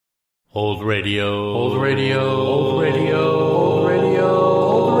Old radio. Old radio. Old radio. Old radio.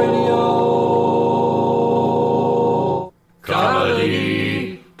 Old radio.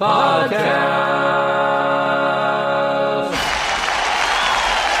 Comedy Podcast.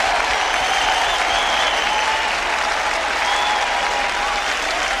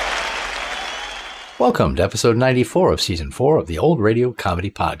 Welcome to episode 94 of season 4 of the Old Radio Comedy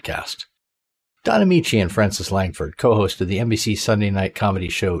Podcast. Don Amici and Francis Langford co-hosted the NBC Sunday night comedy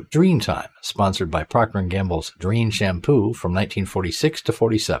show Drene Time, sponsored by Procter & Gamble's Drene shampoo from 1946 to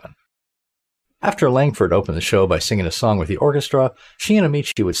 47. After Langford opened the show by singing a song with the orchestra, she and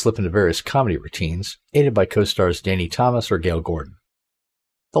Amici would slip into various comedy routines, aided by co-stars Danny Thomas or Gail Gordon.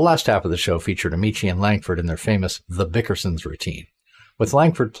 The last half of the show featured Amici and Langford in their famous The Bickersons routine, with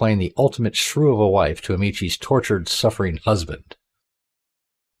Langford playing the ultimate shrew of a wife to Amici's tortured, suffering husband.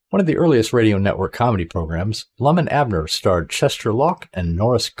 One of the earliest radio network comedy programs, Lum and Abner starred Chester Locke and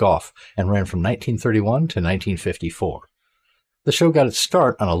Norris Goff and ran from 1931 to 1954. The show got its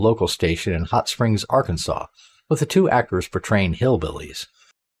start on a local station in Hot Springs, Arkansas, with the two actors portraying hillbillies.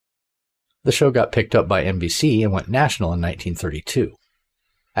 The show got picked up by NBC and went national in 1932.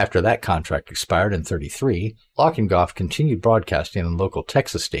 After that contract expired in 1933, Locke and Goff continued broadcasting on local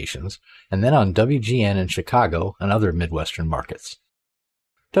Texas stations and then on WGN in Chicago and other Midwestern markets.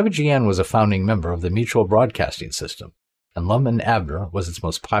 WGN was a founding member of the Mutual Broadcasting System, and Lum and Abner was its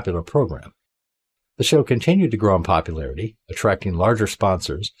most popular program. The show continued to grow in popularity, attracting larger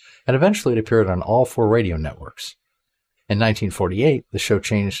sponsors, and eventually it appeared on all 4 radio networks. In 1948, the show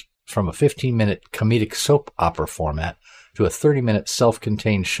changed from a 15-minute comedic soap opera format to a 30-minute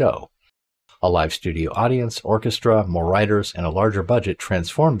self-contained show. A live studio audience, orchestra, more writers, and a larger budget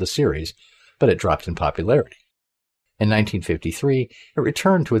transformed the series, but it dropped in popularity. In 1953, it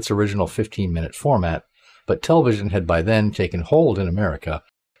returned to its original 15-minute format, but television had by then taken hold in America,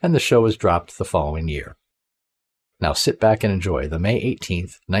 and the show was dropped the following year. Now sit back and enjoy the May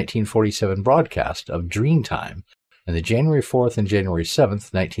 18th, 1947 broadcast of Drene Time and the January 4th and January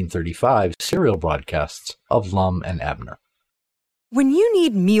 7th, 1935 serial broadcasts of Lum and Abner. When you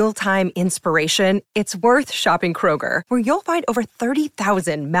need mealtime inspiration, it's worth shopping Kroger, where you'll find over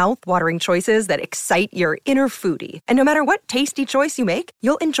 30,000 mouth-watering choices that excite your inner foodie. And no matter what tasty choice you make,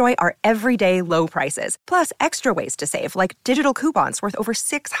 you'll enjoy our everyday low prices, plus extra ways to save, like digital coupons worth over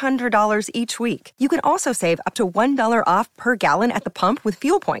 $600 each week. You can also save up to $1 off per gallon at the pump with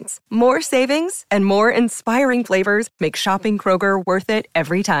fuel points. More savings and more inspiring flavors make shopping Kroger worth it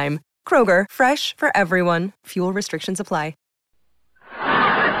every time. Kroger, fresh for everyone. Fuel restrictions apply.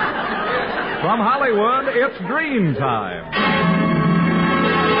 From Hollywood, it's Drene Time.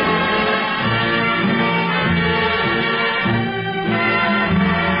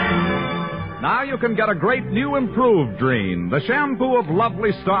 Now you can get a great new improved Drene, the shampoo of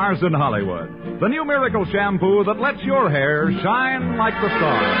lovely stars in Hollywood. The new miracle shampoo that lets your hair shine like the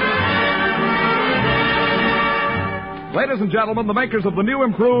stars. Ladies and gentlemen, the makers of the new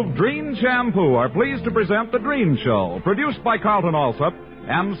improved Drene shampoo are pleased to present The Drene Show, produced by Carlton Alsop,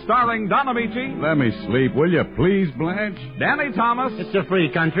 and starring Don Amici. Let me sleep, will you please, Blanche? Danny Thomas. It's a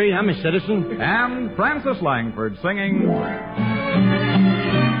free country. I'm a citizen. And Francis Langford singing...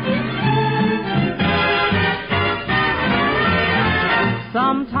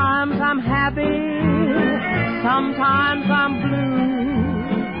 Sometimes I'm happy, sometimes I'm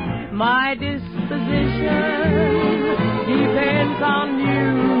blue. My disposition depends on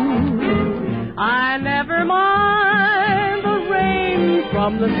you. I never mind the rain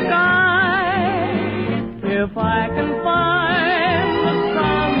from the sky if I can find the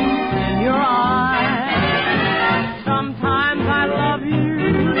sun in your eyes. Sometimes I love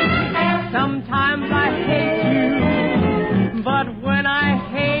you, sometimes I hate you, but when I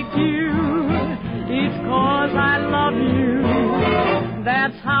hate you, it's 'cause I love you.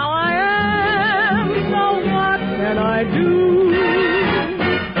 That's how I am, so what can I do?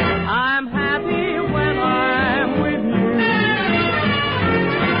 I'm happy when I'm with you.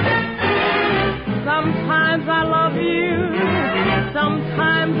 Sometimes I love you,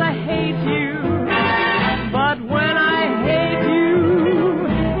 sometimes I hate you,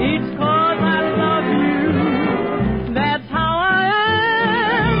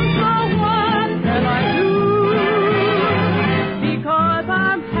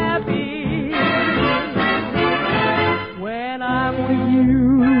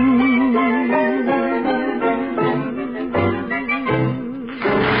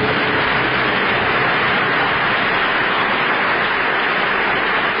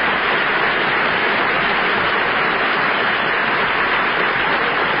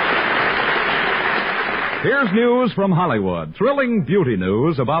 Here's news from Hollywood. Thrilling beauty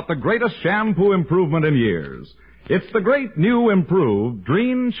news about the greatest shampoo improvement in years. It's the great new improved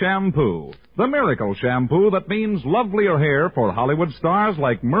Drene shampoo. The miracle shampoo that means lovelier hair for Hollywood stars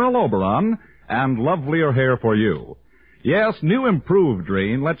like Merle Oberon and lovelier hair for you. Yes, new improved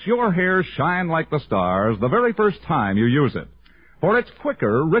Drene lets your hair shine like the stars the very first time you use it. For its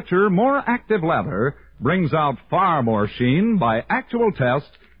quicker, richer, more active lather brings out far more sheen by actual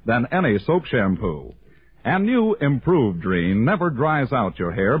test than any soap shampoo. And new improved Drene never dries out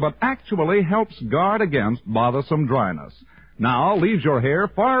your hair, but actually helps guard against bothersome dryness. Now leaves your hair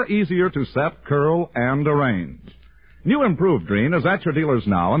far easier to set, curl, and arrange. New improved Drene is at your dealers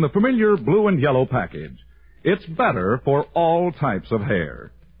now in the familiar blue and yellow package. It's better for all types of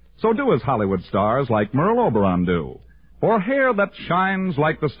hair. So do as Hollywood stars like Merle Oberon do. For hair that shines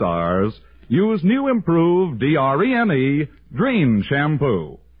like the stars, use new improved Drene Drene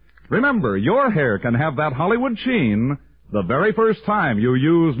shampoo. Remember, your hair can have that Hollywood sheen the very first time you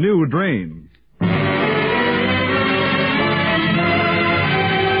use new Drene.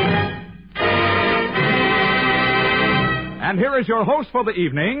 And here is your host for the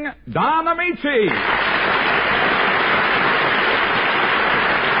evening, Don Amici. Thank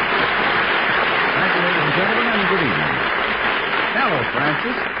you, ladies and gentlemen, and good evening. Hello,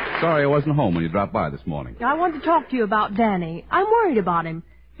 Francis. Sorry I wasn't home when you dropped by this morning. I wanted to talk to you about Danny. I'm worried about him.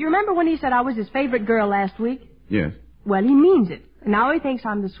 You remember when he said I was his favorite girl last week? Yes. Well, he means it. And now he thinks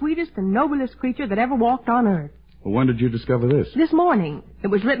I'm the sweetest and noblest creature that ever walked on earth. Well, when did you discover this? This morning. It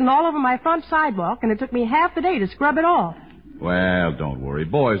was written all over my front sidewalk, and it took me half the day to scrub it off. Well, don't worry.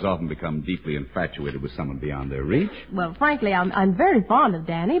 Boys often become deeply infatuated with someone beyond their reach. Well, frankly, I'm very fond of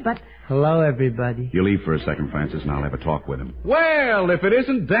Danny, but... Hello, everybody. You leave for a second, Francis, and I'll have a talk with him. Well, if it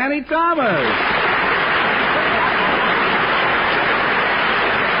isn't Danny Thomas!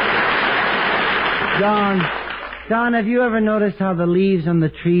 Don, have you ever noticed how the leaves on the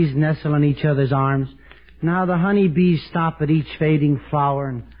trees nestle in each other's arms? And how the honeybees stop at each fading flower,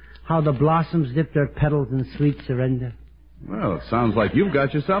 and how the blossoms dip their petals in sweet surrender? Well, it sounds like you've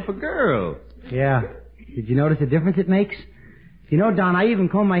got yourself a girl. Yeah. Did you notice the difference it makes? You know, Don, I even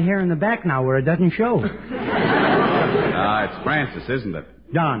comb my hair in the back now where it doesn't show. It's Francis, isn't it?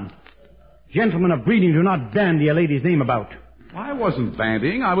 Don, gentlemen of breeding do not bandy a lady's name about. I wasn't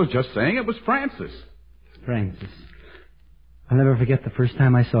bandying. I was just saying it was Francis. Francis. I'll never forget the first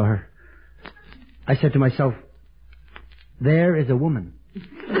time I saw her. I said to myself, there is a woman.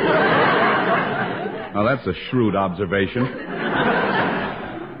 Now, that's a shrewd observation.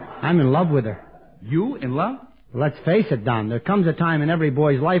 I'm in love with her. You in love? Well, let's face it, Don. There comes a time in every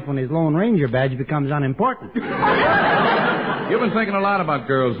boy's life when his Lone Ranger badge becomes unimportant. You've been thinking a lot about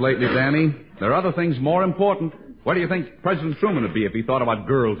girls lately, Danny. There are other things more important. Where do you think President Truman would be if he thought about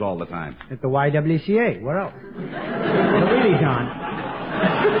girls all the time? At the YWCA. Where else? Well, really, Don.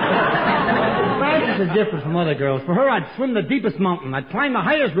 Frances is different from other girls. For her, I'd swim the deepest mountain. I'd climb the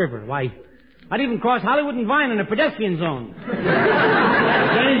highest river. Why, I'd even cross Hollywood and Vine in a pedestrian zone.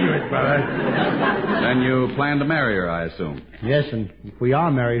 Dangerous, brother. Then you plan to marry her, I assume. Yes, and if we are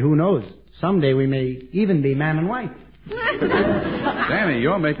married, who knows? Someday we may even be man and wife. Danny,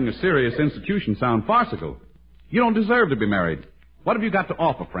 you're making a serious institution sound farcical. You don't deserve to be married. What have you got to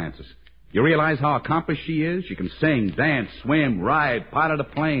offer, Francis? You realize how accomplished she is? She can sing, dance, swim, ride, pilot a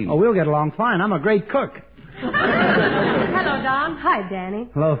plane. Oh, we'll get along fine. I'm a great cook. Hello, Don. Hi, Danny.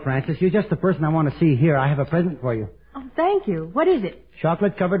 Hello, Francis. You're just the person I want to see here. I have a present for you. Oh, thank you. What is it?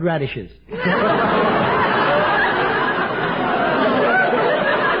 Chocolate-covered radishes.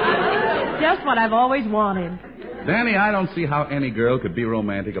 Just what I've always wanted. Danny, I don't see how any girl could be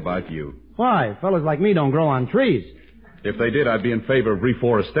romantic about you. Why? Fellas like me don't grow on trees. If they did, I'd be in favor of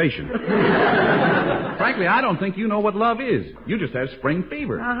reforestation. Frankly, I don't think you know what love is. You just have spring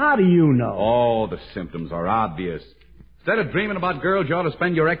fever. Now, how do you know? Oh, the symptoms are obvious. Instead of dreaming about girls, you ought to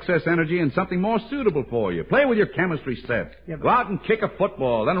spend your excess energy in something more suitable for you. Play with your chemistry set. Yeah, but... Go out and kick a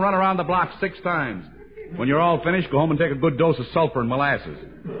football, then run around the block 6 times. When you're all finished, go home and take a good dose of sulfur and molasses.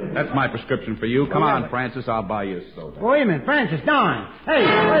 That's my prescription for you. Come on, Francis, I'll buy you a soda. Wait a minute, Francis, Don. Hey,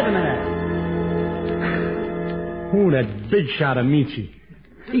 wait a minute. Oh, that big shot of Michi.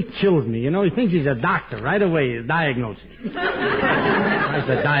 He chills me, you know. He thinks he's a doctor. Right away, he's diagnosing. Tries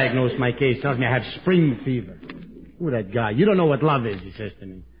to diagnose my case. Tells me I have spring fever. Oh, that guy. You don't know what love is, he says to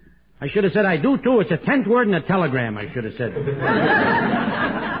me. I should have said I do, too. It's a 10th word in a telegram, I should have said.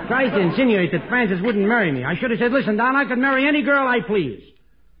 Tries to insinuate that Francis wouldn't marry me. I should have said, listen, Don, I could marry any girl I please.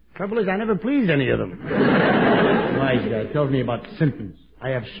 Trouble is, I never pleased any of them. Wise guy tells me about symptoms. I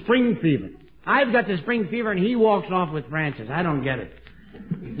have spring fever. I've got the spring fever, and he walks off with Francis. I don't get it.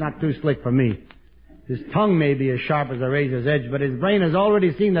 He's not too slick for me. His tongue may be as sharp as a razor's edge, but his brain has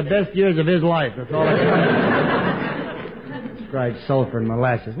already seen the best years of his life. That's all I can Fried sulfur and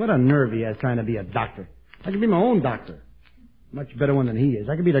molasses. What a nerve he has trying to be a doctor. I could be my own doctor. Much better one than he is.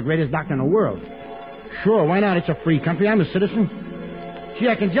 I could be the greatest doctor in the world. Sure, why not? It's a free country. I'm a citizen. Gee,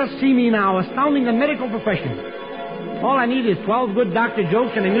 I can just see me now, astounding the medical profession. All I need is 12 good doctor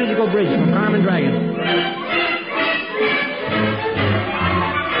jokes and a musical bridge from Carmen Dragon.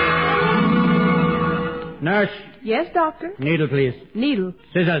 Nurse. Yes, doctor? Needle, please. Needle.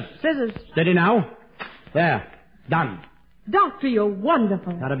 Scissors. Scissors. Steady now. There. Done. Doctor, you're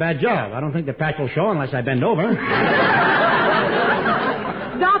wonderful. Not a bad job. I don't think the patch will show unless I bend over.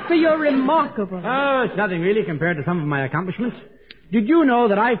 Doctor, you're remarkable. Oh, it's nothing really compared to some of my accomplishments. Did you know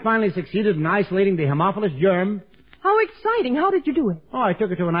that I finally succeeded in isolating the Haemophilus germ? How exciting. How did you do it? Oh, I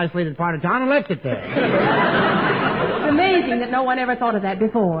took it to an isolated part of town and left it there. It's amazing that no one ever thought of that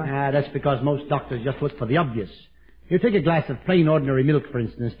before. That's because most doctors just look for the obvious. You take a glass of plain ordinary milk, for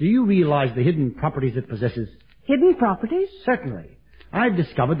instance. Do you realize the hidden properties it possesses? Hidden properties? Certainly. I've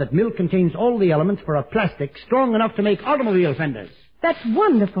discovered that milk contains all the elements for a plastic strong enough to make automobile fenders. That's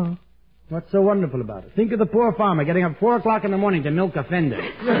wonderful. What's so wonderful about it? Think of the poor farmer getting up 4 o'clock in the morning to milk a fender.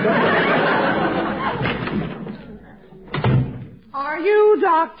 Are you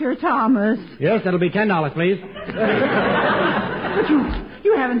Dr. Thomas? Yes, that'll be $10, please. But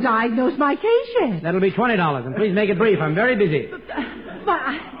you haven't diagnosed my case yet. That'll be $20, and please make it brief. I'm very busy. But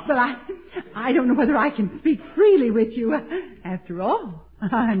I don't know whether I can speak freely with you. After all,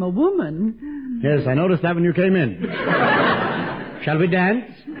 I'm a woman. Yes, I noticed that when you came in. Shall we dance?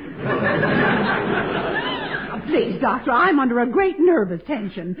 Please, Doctor, I'm under a great nervous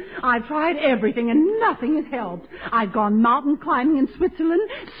tension. I've tried everything and nothing has helped. I've gone mountain climbing in Switzerland,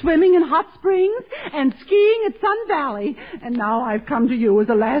 swimming in hot springs, and skiing at Sun Valley. And now I've come to you as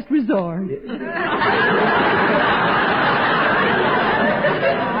a last resort.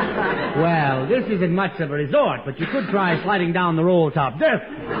 Well, this isn't much of a resort, but you could try sliding down the roll-top desk.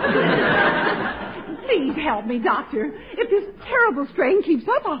 Please help me, Doctor. If this terrible strain keeps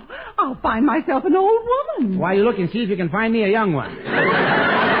up, I'll find myself an old woman. Why, you look and see if you can find me a young one.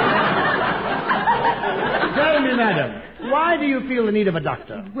 Tell me, madam, why do you feel the need of a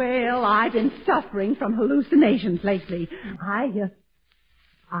doctor? Well, I've been suffering from hallucinations lately. I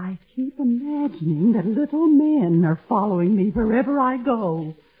keep imagining that little men are following me wherever I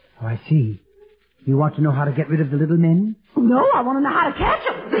go. Oh, I see. You want to know how to get rid of the little men? No, I want to know how to catch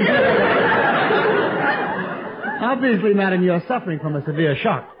them. Obviously, madam, you're suffering from a severe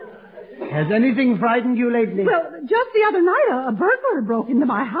shock. Has anything frightened you lately? Well, just the other night, a burglar broke into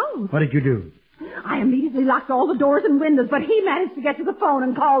my house. What did you do? I immediately locked all the doors and windows, but he managed to get to the phone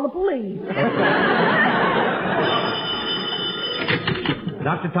and call the police.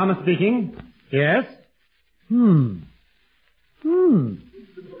 Dr. Thomas speaking. Yes?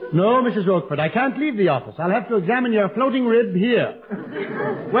 No, Mrs. Oakford, I can't leave the office. I'll have to examine your floating rib here.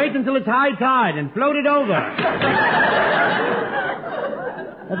 Wait until it's high tide and float it over.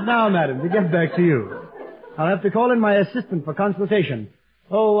 And now, madam, to get back to you. I'll have to call in my assistant for consultation.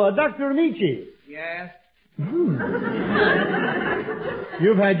 Oh, Dr. Amici. Yes?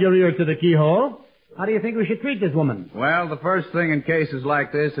 You've had your ear to the keyhole. How do you think we should treat this woman? Well, the first thing in cases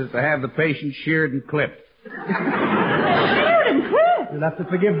like this is to have the patient sheared and clipped. Sheared and clipped? You'll have to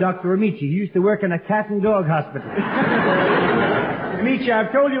forgive Dr. Amici. He used to work in a cat and dog hospital. Amici,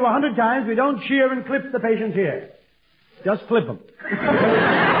 I've told you 100 times we don't shear and clip the patients here. Just clip them.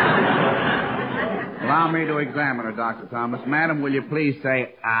 Allow me to examine her, Dr. Thomas. Madam, will you please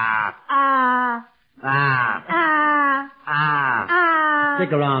say, ah? Ah. Ah. Ah. Ah. Ah.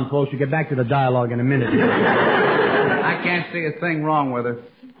 Stick around, folks. We'll get back to the dialogue in a minute. I can't see a thing wrong with her.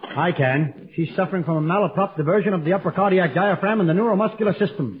 I can. She's suffering from a malaprop diversion of the upper cardiac diaphragm and the neuromuscular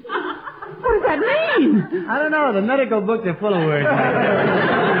system. What does that mean? I don't know. The medical books are full of words.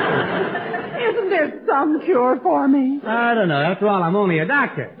 Isn't there some cure for me? I don't know. After all, I'm only a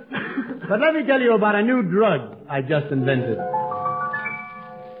doctor. But let me tell you about a new drug I just invented.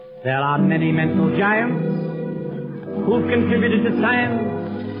 There are many mental giants who've contributed to science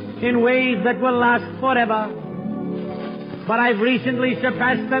in ways that will last forever. But I've recently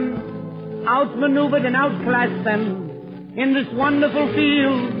surpassed them, outmaneuvered and outclassed them in this wonderful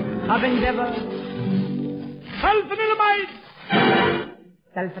field of endeavor. Sulfanilamide!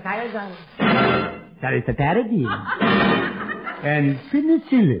 Sulfathiazole. Sulfataridine. And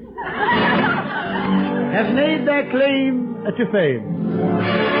penicillin have made their claim to fame.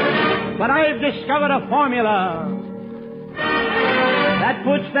 But I've discovered a formula that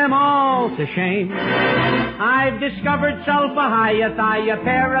puts them all to shame. I've discovered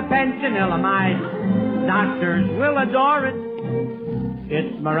sulfahydroxyaparapentynilamide. Doctors will adore it.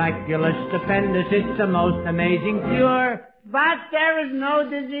 It's miraculous, stupendous, it's the most amazing cure. But there is no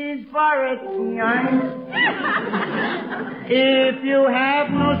disease for it. If you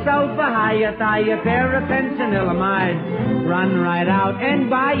have no sulfahydroxyaparapentynilamide, run right out and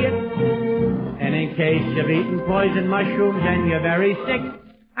buy it. And in case you've eaten poison mushrooms and you're very sick,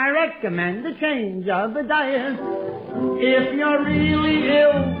 I recommend a change of the diet. If you're really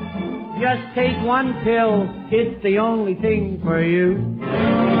ill, just take one pill. It's the only thing for you.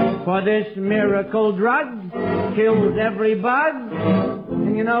 For this miracle drug kills every bug.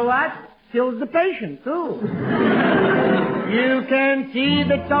 And you know what? Kills the patient, too. You can see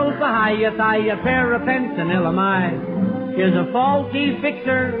that sulfahydroxyaparapentynilamide is a faulty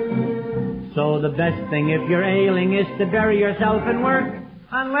fixer. So the best thing if you're ailing is to bury yourself in work,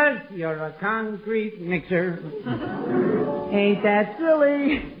 unless you're a concrete mixer. Ain't that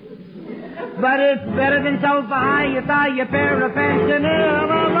silly? But it's better than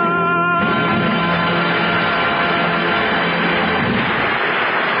sulfahydroxyaparapentynilamide.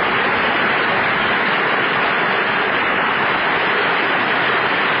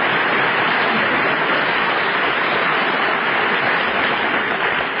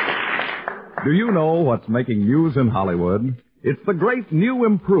 Do you know what's making news in Hollywood? It's the great new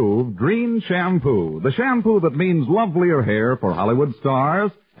improved Drene shampoo, the shampoo that means lovelier hair for Hollywood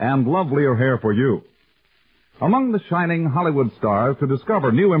stars and lovelier hair for you. Among the shining Hollywood stars to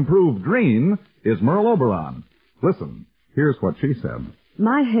discover new improved Drene is Merle Oberon. Listen, here's what she said.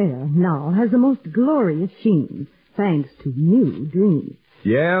 My hair now has the most glorious sheen, thanks to new Drene.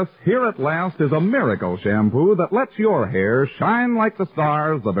 Yes, here at last is a miracle shampoo that lets your hair shine like the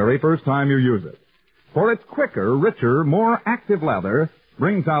stars the very first time you use it. For its quicker, richer, more active lather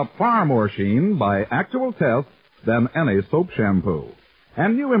brings out far more sheen by actual tests than any soap shampoo.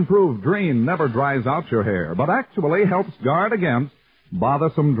 And new improved Drene never dries out your hair, but actually helps guard against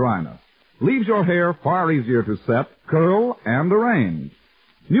bothersome dryness. Leaves your hair far easier to set, curl, and arrange.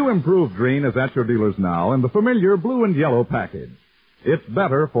 New improved Drene is at your dealers now in the familiar blue and yellow package. It's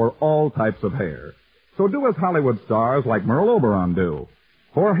better for all types of hair. So do as Hollywood stars like Merle Oberon do.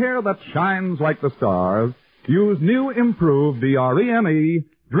 For hair that shines like the stars, use new improved Drene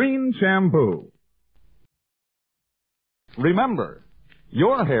Drene shampoo. Remember,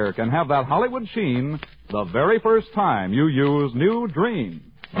 your hair can have that Hollywood sheen the very first time you use new Drene.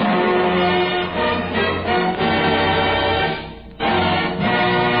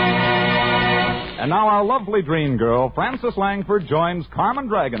 And now our lovely Drene girl, Frances Langford, joins Carmen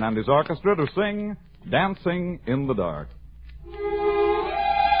Dragon and his orchestra to sing Dancing in the Dark.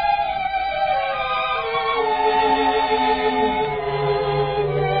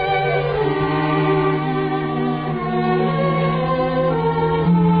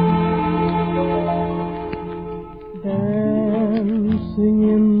 Dancing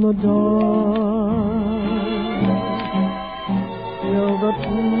in the dark, till the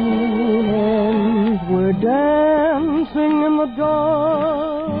tune ends, we're dancing in the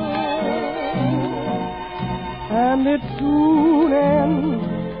dark, and it soon ends,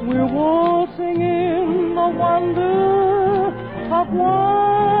 we're waltzing in the wonder of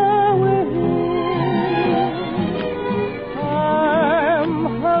why we're here.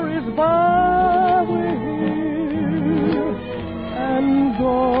 Time hurries by, we're here and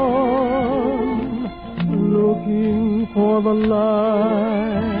gone, looking for the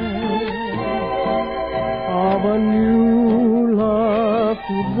light of a new love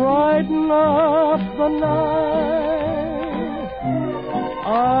to brighten up the night.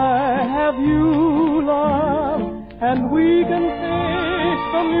 I have you, love, and we can face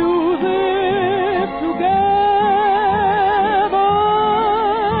the music together.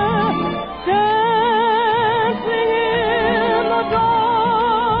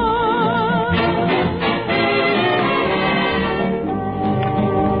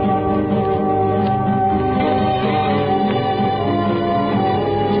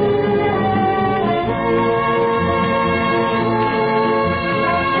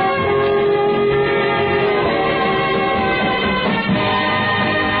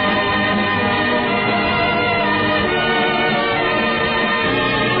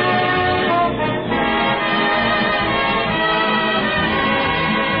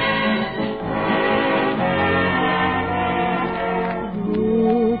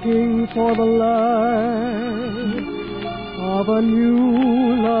 For the light of a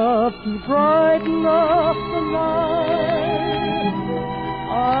new love to brighten up the night.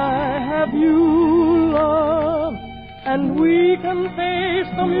 I have you, love, and we can face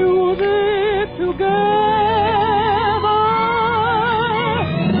the music together,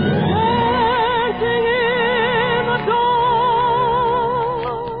 dancing in the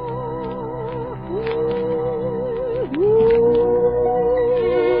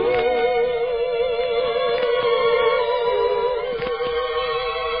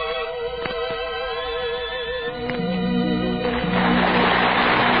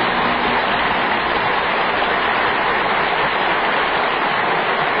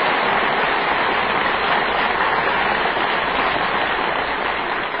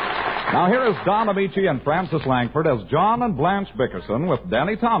Now here is Don Amici and Frances Langford as John and Blanche Bickerson with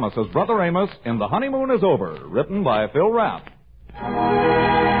Danny Thomas as Brother Amos in The Honeymoon is Over, written by Phil Rapp.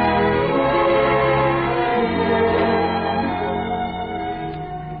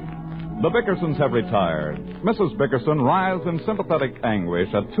 The Bickersons have retired. Mrs. Bickerson writhes in sympathetic anguish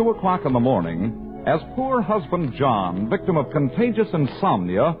at 2 o'clock in the morning as poor husband John, victim of contagious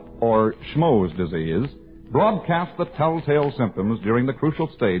insomnia, or Schmo's disease, broadcasts the telltale symptoms during the crucial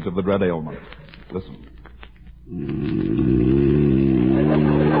stage of the dread ailment. Listen.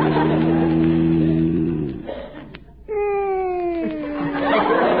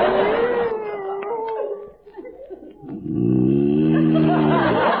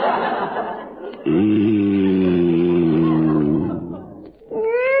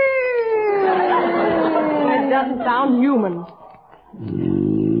 It doesn't sound human.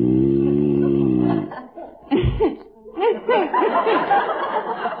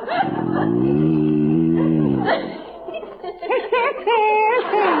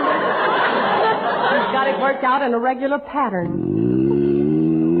 He's got it worked out in a regular pattern.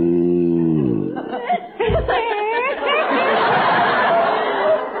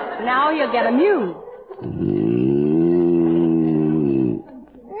 Now he'll get a mew.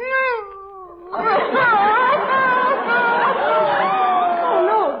 Oh,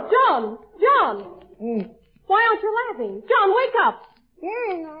 no. John. Why aren't you laughing? John, wake up.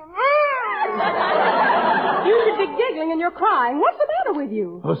 You should be giggling and you're crying. What's the matter with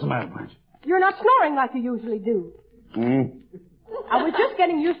you? What's the matter, Blanche? You're not snoring like you usually do. I was just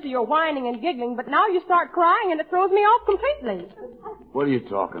getting used to your whining and giggling, but now you start crying and it throws me off completely. What are you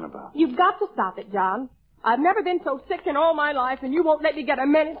talking about? You've got to stop it, John. I've never been so sick in all my life, and you won't let me get a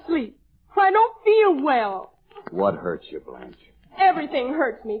minute's sleep. I don't feel well. What hurts you, Blanche? Everything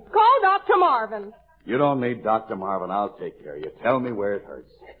hurts me. Call Dr. Marvin. You don't need Dr. Marvin. I'll take care of you. Tell me where it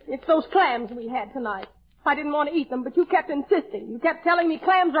hurts. It's those clams we had tonight. I didn't want to eat them, but you kept insisting. You kept telling me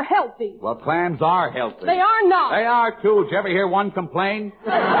clams are healthy. Well, clams are healthy. They are not. They are, too. Did you ever hear one complain? I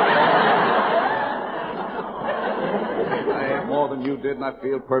ate more than you did, and I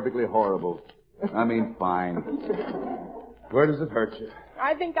feel perfectly horrible. I mean, fine. Where does it hurt you?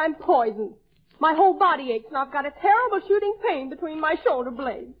 I think I'm poisoned. My whole body aches, and I've got a terrible shooting pain between my shoulder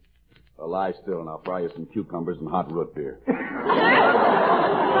blades. Well, lie still, and I'll fry you some cucumbers and hot root beer.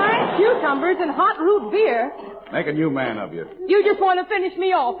 Fried cucumbers and hot root beer? Make a new man of you. You just want to finish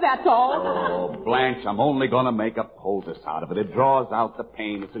me off, that's all. Oh, Blanche, I'm only going to make a poultice out of it. It draws out the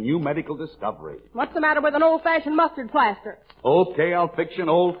pain. It's a new medical discovery. What's the matter with an old-fashioned mustard plaster? Okay, I'll fix you an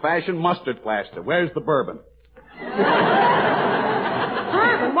old-fashioned mustard plaster. Where's the bourbon?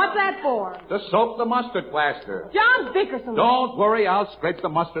 Bourbon? What's that for? To soak the mustard plaster. John Bickerson. Don't worry, I'll scrape the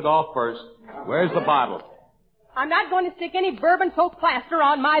mustard off first. Where's the bottle? I'm not going to stick any bourbon-soaked plaster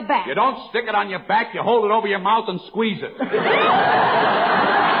on my back. You don't stick it on your back, you hold it over your mouth and squeeze it. Put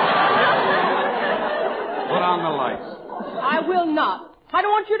on the lights. I will not. I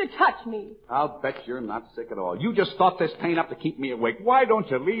don't want you to touch me. I'll bet you're not sick at all. You just thought this pain up to keep me awake. Why don't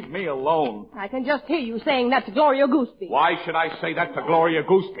you leave me alone? I can just hear you saying that to Gloria Gooseby. Why should I say that to Gloria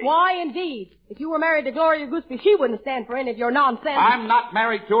Gooseby? Why, indeed? If you were married to Gloria Gooseby, she wouldn't stand for any of your nonsense. I'm not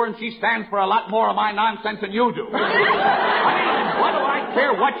married to her, and she stands for a lot more of my nonsense than you do. I mean, what do I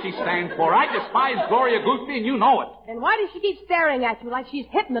care what she stands for? I despise Gloria Gooseby, and you know it. And why does she keep staring at you like she's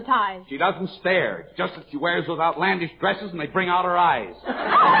hypnotized? She doesn't stare. It's just that she wears those outlandish dresses, and they bring out her eyes.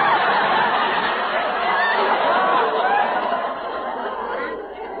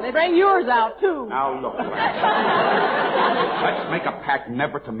 They bring yours out, too. Now, look, let's make a pact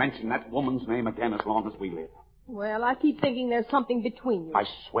never to mention that woman's name again as long as we live. Well, I keep thinking there's something between you. I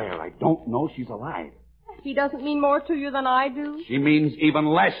swear I don't know she's alive. She doesn't mean more to you than I do? She means even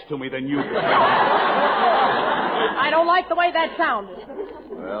less to me than you do. I don't like the way that sounded.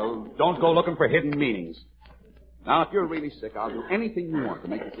 Well, don't go looking for hidden meanings. Now, if you're really sick, I'll do anything you want to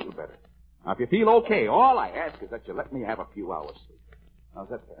make you feel better. Now, if you feel okay, all I ask is that you let me have a few hours sleep. How's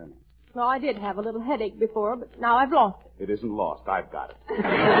that fair? Well, I did have a little headache before, but now I've lost it. It isn't lost. I've got it.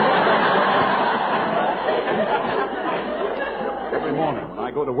 morning. When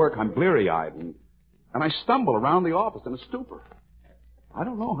I go to work, I'm bleary-eyed, and I stumble around the office in a stupor. I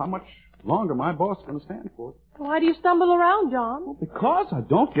don't know how much longer my boss is going to stand for it. Why do you stumble around, John? Well, because I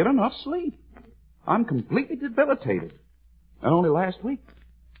don't get enough sleep. I'm completely debilitated. And only last week,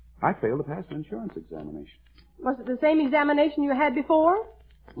 I failed to pass an insurance examination. Was it the same examination you had before?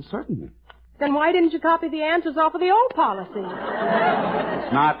 Well, certainly. Then why didn't you copy the answers off of the old policy?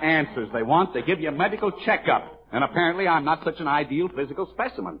 It's not answers they want. They give you a medical checkup. And apparently I'm not such an ideal physical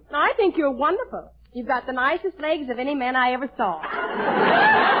specimen. I think you're wonderful. You've got the nicest legs of any man I ever saw.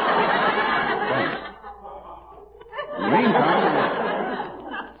 Thanks. In the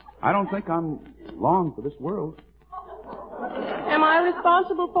meantime, I don't think I'm long for this world. Am I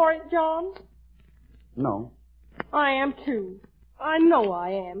responsible for it, John? No. I am, too. I know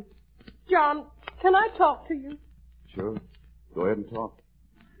I am. John, can I talk to you? Sure. Go ahead and talk.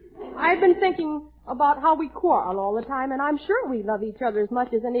 I've been thinking about how we quarrel all the time, and I'm sure we love each other as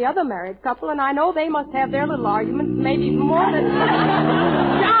much as any other married couple, and I know they must have their little arguments, maybe more than...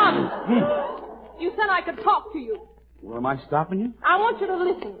 John! You said I could talk to you. Well, am I stopping you? I want you to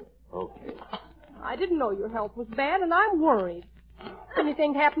listen. Okay. I didn't know your health was bad, and I'm worried. If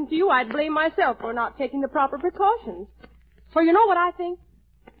anything happened to you, I'd blame myself for not taking the proper precautions. So you know what I think?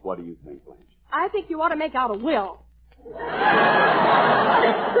 What do you think, Blanche? I think you ought to make out a will. Make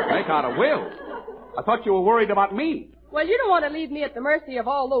out a will? I thought you were worried about me. Well, you don't want to leave me at the mercy of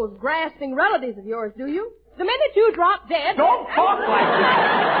all those grasping relatives of yours, do you? The minute you drop dead... Don't talk like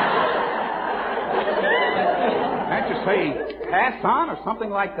that! Can't you say pass on or something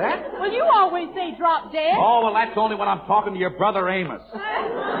like that? Well, you always say drop dead. Oh, well, that's only when I'm talking to your brother Amos.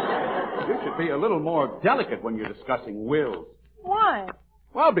 You should be a little more delicate when you're discussing wills. Why?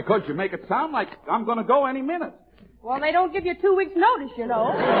 Well, because you make it sound like I'm going to go any minute. Well, they don't give you 2 weeks' notice, you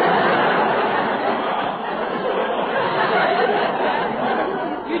know.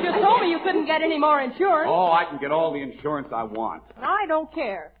 You just told me you couldn't get any more insurance. Oh, I can get all the insurance I want. I don't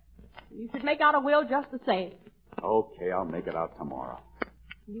care. You should make out a will just the same. Okay, I'll make it out tomorrow.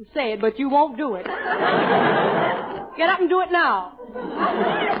 You say it, but you won't do it. Get up and do it now.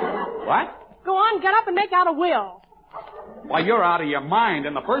 What? Go on, get up and make out a will. Why, you're out of your mind.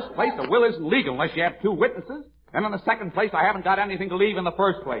 In the first place, a will isn't legal unless you have 2 witnesses. And in the second place, I haven't got anything to leave in the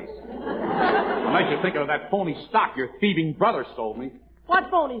first place. Unless you're thinking of that phony stock your thieving brother sold me. What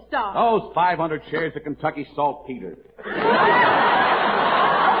phony stock? Those 500 shares of Kentucky Saltpeter.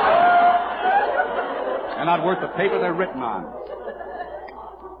 They're not worth the paper they're written on.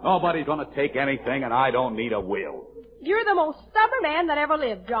 Nobody's going to take anything, and I don't need a will. You're the most stubborn man that ever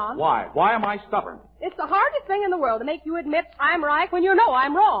lived, John. Why? Why am I stubborn? It's the hardest thing in the world to make you admit I'm right when you know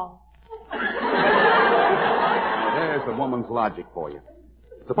I'm wrong. There's the woman's logic for you.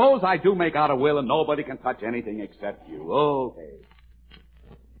 Suppose I do make out a will and nobody can touch anything except you. Okay.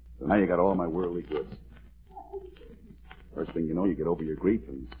 So now you got all my worldly goods. First thing you know, you get over your grief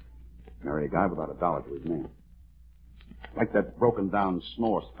and marry a guy without a dollar to his name. Like that broken-down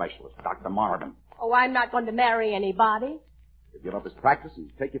snore specialist, Dr. Marvin. Oh, I'm not going to marry anybody. He'll give up his practice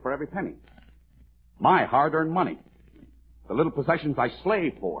and take you for every penny. My hard-earned money. The little possessions I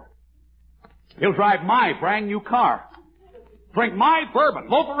slave for. He'll drive my brand new car. Drink my bourbon.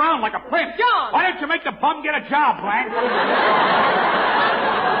 Loaf around like a prince. John! Why don't you make the bum get a job, Blanche?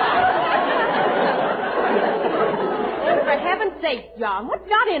 For heaven's sake, John, what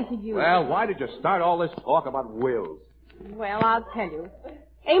got into you? Well, why did you start all this talk about wills? Well, I'll tell you.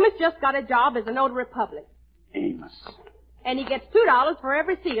 Amos just got a job as a notary public. Amos. And he gets $2 for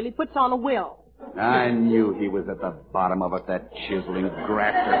every seal he puts on a will. I knew he was at the bottom of it, that chiseling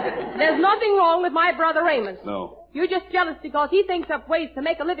grafter. There's nothing wrong with my brother Amos. No. You're just jealous because he thinks up ways to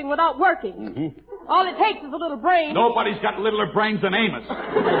make a living without working. Mm-hmm. All it takes is a little brain. Nobody's got littler brains than Amos.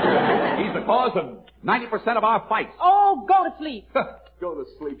 He's the cause of 90% of our fights. Oh, go to sleep. Go to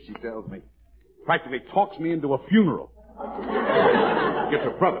sleep, she tells me. Practically talks me into a funeral. Gets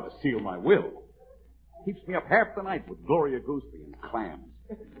her brother to seal my will. Keeps me up half the night with Gloria Gooseberry and clams.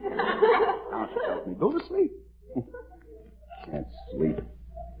 Now she tells me, go to sleep. Can't sleep.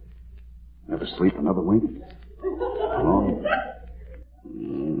 Never sleep another wink. Oh.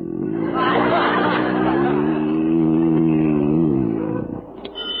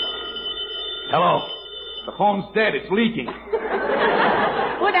 Hello. The phone's dead. It's leaking.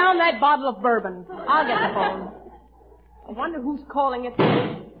 Put down that bottle of bourbon. I'll get the phone. I wonder who's calling it.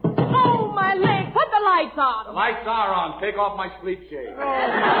 Oh, my leg. Put the lights on. The lights are on. Take off my sleep shade.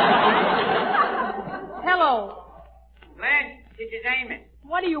 Hello. Blanche, this is Amos.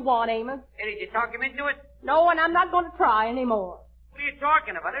 What do you want, Amos? Hey, did you talk him into it? No, and I'm not going to try anymore. What are you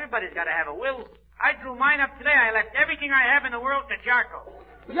talking about? Everybody's got to have a will. I drew mine up today. I left everything I have in the world to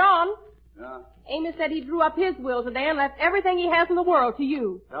Jarko. John, Yeah? Amos said he drew up his will today and left everything he has in the world to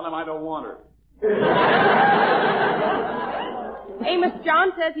you. Tell him I don't want her. Amos,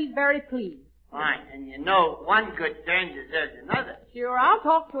 John says he's very pleased. Fine. And you know, one good turn deserves another. Sure, I'll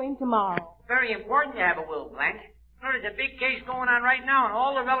talk to him tomorrow. Very important to have a will, Blanche. You know, there's a big case going on right now, and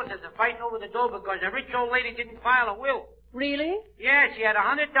all the relatives are fighting over the dough because the rich old lady didn't file a will. Really? Yeah, she had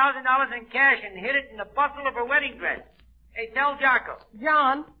 $100,000 in cash and hid it in the bustle of her wedding dress. Hey, tell Jarko.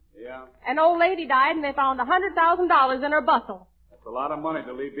 John, Yeah? an old lady died and they found $100,000 in her bustle. That's a lot of money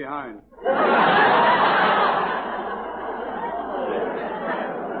to leave behind.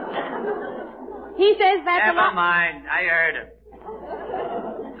 He says that's a Never lot. mind. I heard him.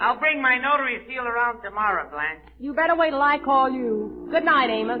 I'll bring my notary seal around tomorrow, Blanche. You better wait till I call you. Good night,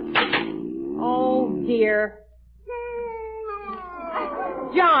 Amos. Oh, dear.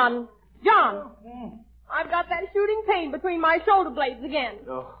 John, I've got that shooting pain between my shoulder blades again.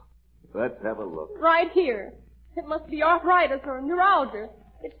 Oh, let's have a look. Right here. It must be arthritis or neuralgia.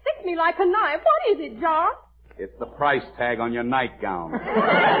 It sticks me like a knife. What is it, John? It's the price tag on your nightgown.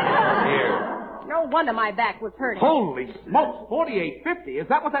 Here. No wonder my back was hurting. Holy smokes, $48.50. Is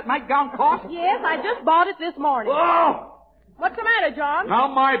that what that nightgown cost? Yes, I just bought it this morning. Oh! What's the matter, John? Now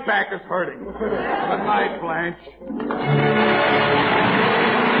my back is hurting. Good night, Blanche.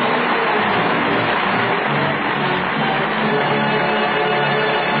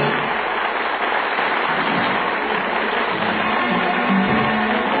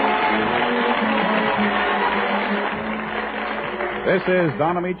 This is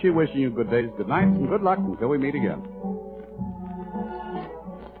Don Amici wishing you good days, good nights, and good luck until we meet again.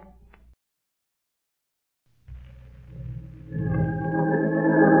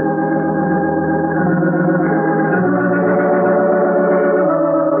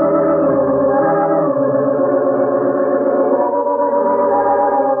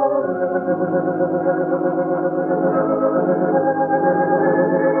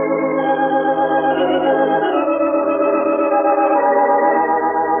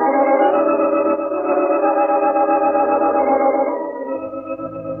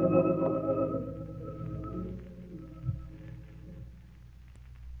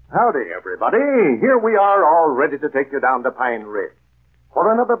 Howdy, everybody. Here we are, all ready to take you down to Pine Ridge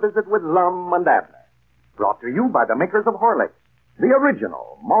for another visit with Lum and Abner, brought to you by the makers of Horlicks, the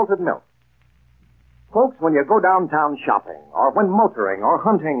original malted milk. Folks, when you go downtown shopping, or when motoring or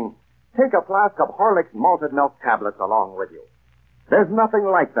hunting, take a flask of Horlicks malted milk tablets along with you. There's nothing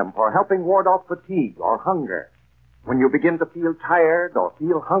like them for helping ward off fatigue or hunger. When you begin to feel tired or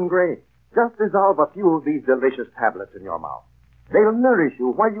feel hungry, just dissolve a few of these delicious tablets in your mouth. They'll nourish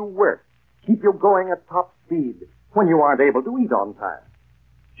you while you work, keep you going at top speed when you aren't able to eat on time.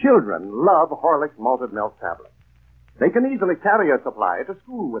 Children love Horlicks malted milk tablets. They can easily carry a supply to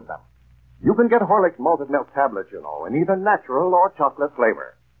school with them. You can get Horlicks malted milk tablets, you know, in either natural or chocolate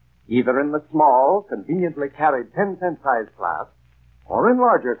flavor, either in the small, conveniently carried 10-cent size class, or in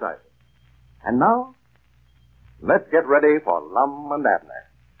larger sizes. And now, let's get ready for Lum and Abner.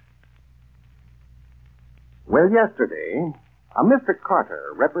 Well, yesterday, a Mr.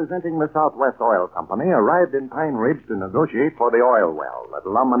 Carter, representing the Southwest Oil Company, arrived in Pine Ridge to negotiate for the oil well that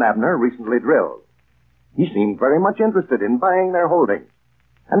Lum and Abner recently drilled. He seemed very much interested in buying their holdings.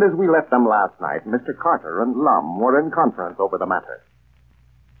 And as we left them last night, Mr. Carter and Lum were in conference over the matter.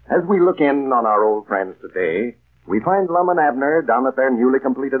 As we look in on our old friends today, we find Lum and Abner down at their newly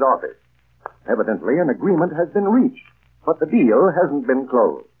completed office. Evidently, an agreement has been reached, but the deal hasn't been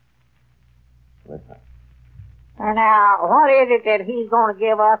closed. Listen. Now, what is it that he's going to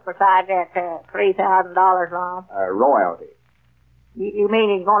give us besides that $3,000 loan? Royalty. You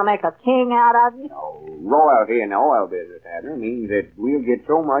mean he's going to make a king out of you? No, royalty in the oil business, Abner, means that we'll get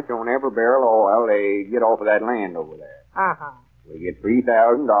so much on every barrel of oil they get off of that land over there. Uh-huh. We get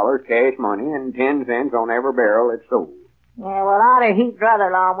 $3,000 cash money and 10 cents on every barrel that's sold. Yeah, well, out of heat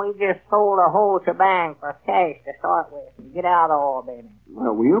brother loan, we just sold a whole shebang for cash to start with and get out of the oil business.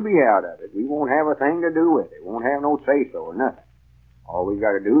 Well, we'll be out of it. We won't have a thing to do with it. Won't have no say-so or nothing. All we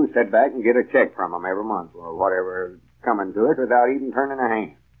got to do is sit back and get a check from them every month or whatever coming to us without even turning a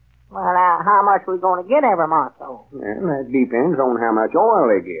hand. Well, now, how much we going to get every month, though? Well, that depends on how much oil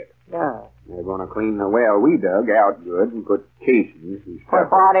they get. Yeah. They're going to clean the well we dug out good and put casings and stuff.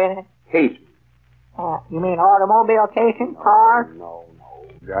 Put what in it? Casings. You mean automobile casing? Cars? No.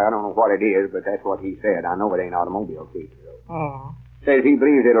 I don't know what it is, but that's what he said. I know it ain't automobile casing, though. Yeah. Says he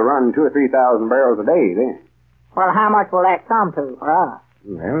believes it'll run 2,000 or 3,000 barrels a day then. Well, how much will that come to for us?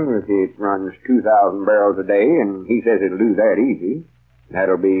 Well, if it runs 2,000 barrels a day, and he says it'll do that easy,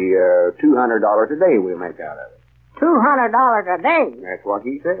 That'll be $200 a day we'll make out of it. $200 a day? That's what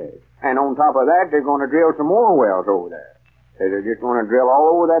he says. And on top of that, they're going to drill some more wells over there. They're just going to drill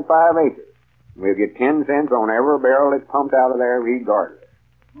all over that 5 acres. We'll get 10 cents on every barrel that's pumped out of there regardless.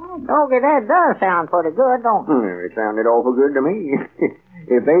 Well, Doggy, that does sound pretty good, don't it? It sounded awful good to me.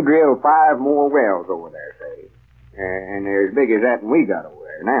 If they drill 5 more wells over there, say, and they're as big as that one we got over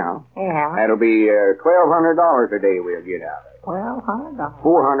there now, yeah, that'll be $1,200 a day we'll get out of it. $1,200.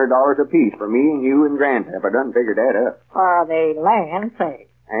 $400 apiece for me and you and Grandpapa. Doesn't figure that up. For the land, say.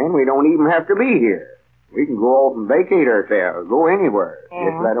 And we don't even have to be here. We can go off and vacate ourselves, go anywhere.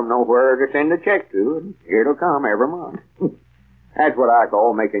 Yeah. Just let them know where to send a check to, and it'll come every month. That's what I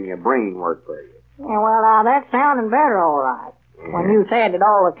call making your brain work for you. Yeah, well, now, that's sounding better, all right. Yeah. When you said that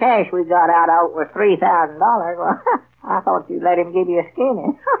all the cash we got out was $3,000, well, I thought you'd let him give you a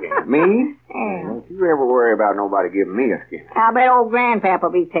skinning. Me? Yeah. Don't you ever worry about nobody giving me a skinning. I bet old Grandpapa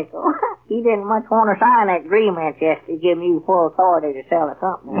be tickled. He didn't much want to sign that agreement yesterday giving you full authority to sell the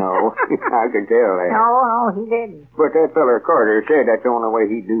company. No, I could tell that. No, he didn't. But that feller Carter said that's the only way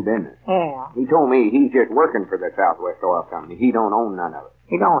he'd do business. Yeah. He told me he's just working for the Southwest Oil Company. He don't own none of it.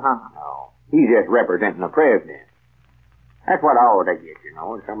 He don't, huh? No. He's just representing the president. That's what I ought to get,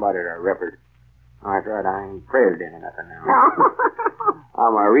 somebody to represent. That's right, I ain't president or nothing now.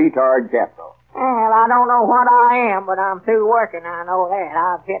 I'm a retard captain. Well, I don't know what I am, but I'm through working, I know that.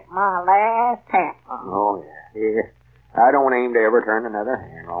 I've hit my last tap. Oh, yeah. I don't aim to ever turn another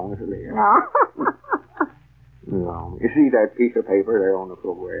hand, long as I live. No. No. You see that piece of paper there on the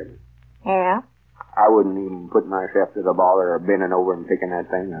floor? Yeah. I wouldn't even put myself to the bother of bending over and picking that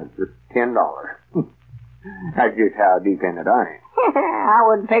thing up for $10. That's just how dependent I am. I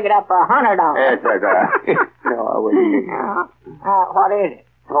wouldn't pick it up for $100. That's right. No, I wouldn't. What is it?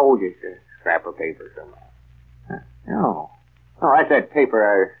 Oh, just a scrap of paper somewhere. No. Oh, that's that paper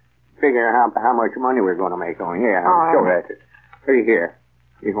I figuring out how much money we're going to make on. Yeah, I'll show that. See here.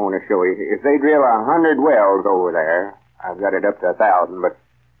 Just want to show you. If they drill 100 wells over there, I've got it up to 1,000, but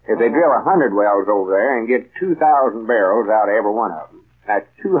if they drill 100 wells over there and get 2,000 barrels out of every one of them, that's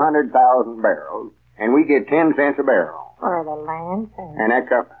 200,000 barrels, and we get 10 cents a barrel. For the land? And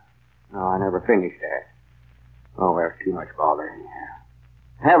that's up. No, I never finished that. Oh, that's too much bother.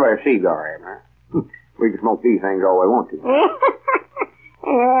 Have a cigar, Abner. We can smoke these things all we want to.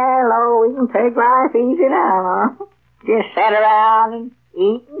 Yeah, Lord, we can take life easy now, huh? Just sit around and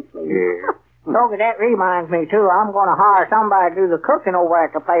eat and sleep. Yeah. Doggy, that reminds me, too. I'm going to hire somebody to do the cooking over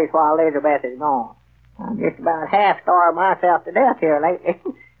at the place while Elizabeth is gone. I'm just about half-starved myself to death here lately.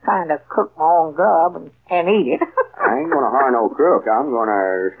 Trying to cook my own grub and eat it. I ain't going to hire no cook. I'm going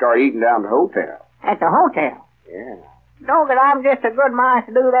to start eating down the hotel. At the hotel? Yeah. Doggy, I'm just a good mind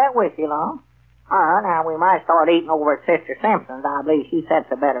to do that with you, Lon. Now, we might start eating over at Sister Simpson's. I believe she sets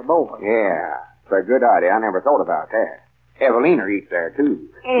a better board. Yeah. It's a good idea. I never thought about that. Evelina eats there, too.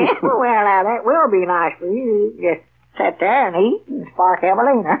 Yeah, well, now, that will be nice for you. Just sit there and eat and spark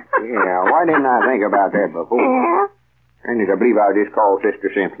Evelina. Yeah, why didn't I think about that before? Yeah. And I believe I'll just call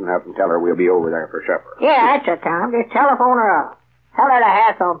Sister Simpson up and tell her we'll be over there for supper. Yeah, that's the time. Just telephone her up. Tell her to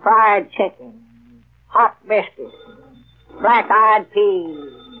have some fried chicken, hot biscuits, black-eyed peas,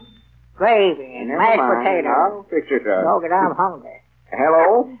 gravy, and mashed potatoes. I'll fix it up. Doggy, I'm hungry.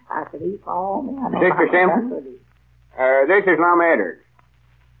 Hello? I could eat all me. Sister Simpson? This is Mom Edwards.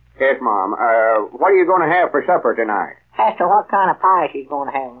 Yes, Mom. What are you going to have for supper tonight? As to what kind of pie she's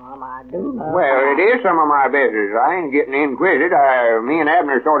going to have, Mom, I do know. Well, it is some of my business. I ain't getting inquisitive. Me and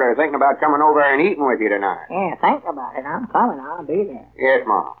Abner sort of thinking about coming over and eating with you tonight. Yeah, think about it. I'm coming. I'll be there. Yes,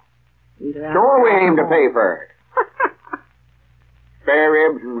 Mom. Sure, we aim to pay for it. Spare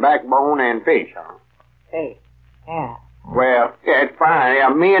ribs and backbone and fish, huh? Hey, yeah. Well, yeah, it's fine. Yeah,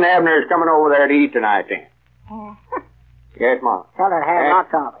 me and Abner is coming over there to eat tonight, then. Yes, Mom. Tell her to have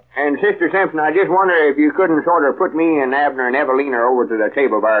lots of it. And Sister Simpson, I just wonder if you couldn't sort of put me and Abner and Evelina over to the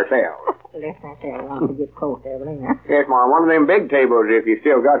table by ourselves. Listen, I tell you, I want to get close to Evelina. Yes, Mom. One of them big tables if you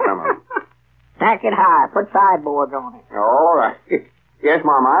still got some of them. Stack it high. Put sideboards on it. All right. Yes,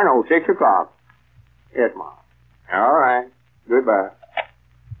 Mom, I know. 6 o'clock. Yes, Mom. All right. Goodbye.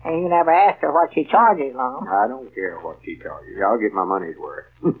 And you never asked her what she charges, Lon. I don't care what she charges. I'll get my money's worth.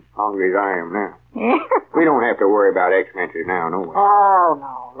 Hungry as I am now. Yeah. We don't have to worry about expenses now, no way. Oh,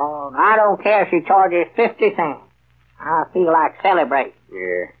 no, Lord. I don't care if she charges 50 cents. I feel like celebrating.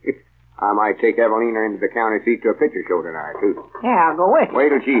 Yeah. I might take Evelina into the county seat to a picture show tonight, too. Yeah, I'll go with you. Wait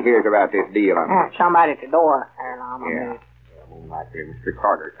till she hears about this deal. Somebody at the door. There, Lon. Yeah. More likely Mr.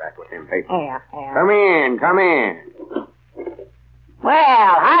 Carter's back with them papers. Yeah. Come in, come in.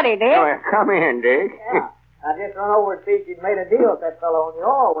 Well, howdy, Dick. Come in, Dick. Yeah. I just run over and see if you'd made a deal with that fellow on your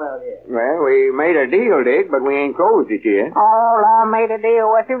oil well yet. Well, we made a deal, Dick, but we ain't closed it yet. Oh, Lord, made a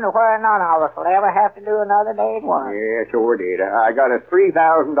deal with him to where none of us will ever have to do another day's work. Yeah, sure did. I got us $3,000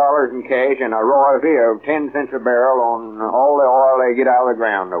 in cash and a royalty of 10 cents a barrel on all the oil they get out of the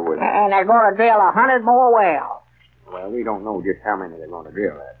ground over there. And they're going to drill 100 more wells. Well, we don't know just how many they're going to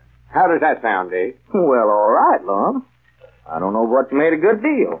drill at. How does that sound, Dick? Well, all right, Lum. I don't know but you made a good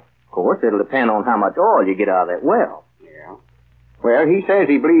deal. Of course, it'll depend on how much oil you get out of that well. Yeah. Well, he says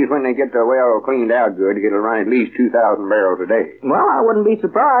he believes when they get the well cleaned out good, it'll run at least 2,000 barrels a day. Well, I wouldn't be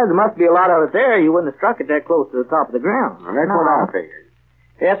surprised. There must be a lot of it there. You wouldn't have struck it that close to the top of the ground. Well, that's what I figured.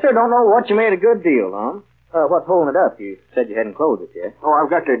 Yes, sir. Don't know what you made a good deal, Lum. What's holding it up? You said you hadn't closed it yet. Oh, I've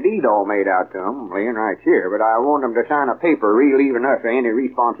got the deed all made out to them, laying right here, but I want them to sign a paper relieving us of any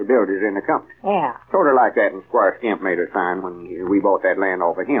responsibilities in the company. Yeah. Sort of like that when Squire Skimp made us sign when we bought that land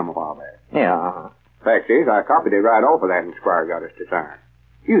off of him a while back. Yeah, uh-huh. Fact is, I copied it right off of that and Squire got us to sign.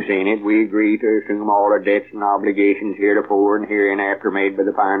 You've seen it. We agreed to assume all the debts and obligations heretofore and hereinafter made by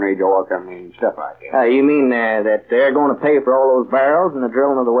the Pine Ridge Oil Company and stuff like that. You mean that they're going to pay for all those barrels and the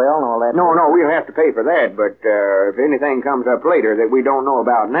drilling of the well and all that? No, we'll have to pay for that, but if anything comes up later that we don't know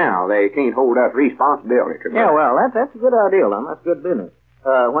about now, they can't hold us responsibility. Yeah, well, that's a good idea, Lum. That's good business.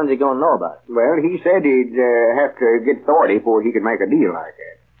 When's he going to know about it? Well, he said he'd have to get authority before he could make a deal like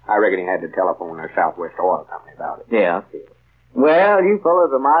that. I reckon he had to telephone the Southwest Oil Company about it. Yeah, I see. Well, you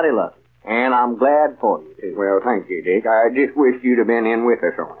fellas are mighty lucky, and I'm glad for you, too. Well, thank you, Dick. I just wish you'd have been in with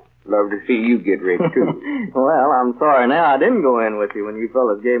us on it. Love to see you get rich, too. Well, I'm sorry now I didn't go in with you when you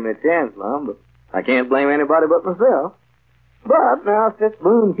fellas gave me a chance, Lum, but I can't blame anybody but myself. But now, if this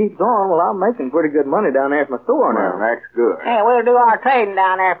boom keeps on, well, I'm making pretty good money down there at my store now. Well, that's good. Hey, we'll do our trading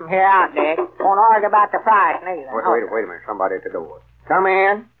down there from here out, Dick. Won't argue about the price, neither. Wait a minute. Somebody at the door. Come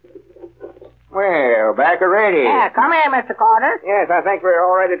in. Well, back already. Yeah, come in, Mr. Carter. Yes, I think we're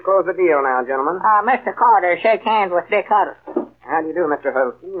all ready to close the deal now, gentlemen. Mr. Carter, shake hands with Dick Huddleston. How do you do, Mr.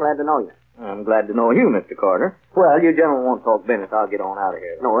 Huddleston? Glad to know you. I'm glad to know you, Mr. Carter. Well, you gentlemen won't talk business. I'll get on out of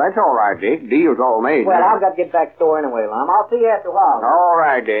here. No, that's all right, Dick. Deal's all made. Well, now. I've got to get back to the store anyway, Lum. I'll see you after a while. All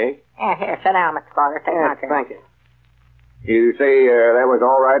right, Dick. Yeah, here, sit down, Mr. Carter. Take my chair. Thank you. You say that was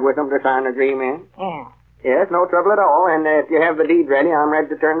all right with them to sign the agreement? Yeah. Yes, no trouble at all. And if you have the deed ready, I'm ready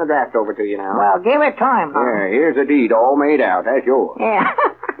to turn the draft over to you now. Well, give it time, huh? Yeah, here's the deed all made out. That's yours. Yeah.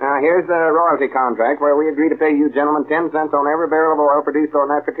 Now, here's the royalty contract where we agree to pay you gentlemen 10 cents on every barrel of oil produced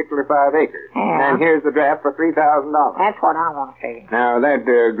on that particular 5 acres. Yeah. And here's the draft for $3,000. That's what I want to see. Now, that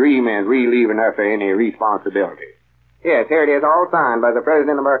agreement relieving us of any responsibility. Yes, here it is, all signed by the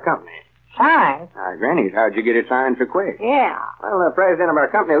president of our company. Signed? Granny's, how'd you get it signed so quick? Yeah. Well, the president of our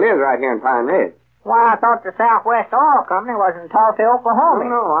company lives right here in Pine Ridge. Why, I thought the Southwest Oil Company was in Tulsa, Oklahoma.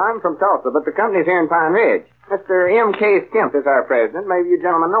 No, I'm from Tulsa, but the company's here in Pine Ridge. Mr. M.K. Skimp is our president. Maybe you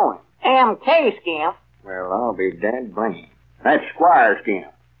gentlemen know him. M.K. Skimp? Well, I'll be dead blamed. That's Squire Skimp.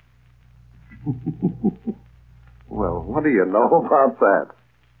 Well, what do you know about that?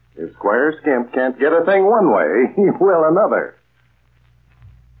 If Squire Skimp can't get a thing one way, he will another.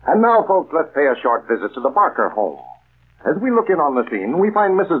 And now, folks, let's pay a short visit to the Barker home. As we look in on the scene, we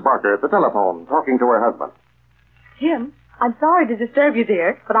find Mrs. Barker at the telephone talking to her husband. Jim, I'm sorry to disturb you,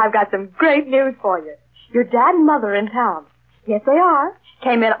 dear, but I've got some great news for you. Your dad and mother are in town. Yes, they are.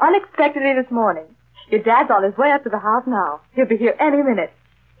 Came in unexpectedly this morning. Your dad's on his way up to the house now. He'll be here any minute.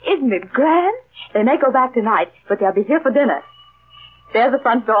 Isn't it grand? They may go back tonight, but they'll be here for dinner. There's the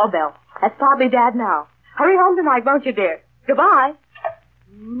front doorbell. That's probably Dad now. Hurry home tonight, won't you, dear? Goodbye.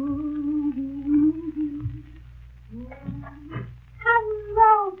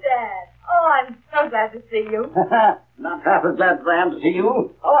 Hello, Dad. Oh, I'm so glad to see you. Not half as glad as I am to see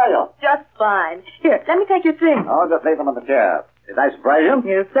you. How are you? Just fine. Here, let me take your things. Oh, just lay them on the chair. Did I surprise you?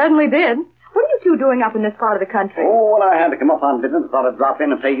 You certainly did. What are you two doing up in this part of the country? Oh, well, I had to come up on business. Thought I'd drop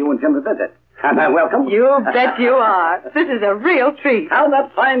in and pay you and Jim a visit. And I welcome. You bet you are. This is a real treat. How's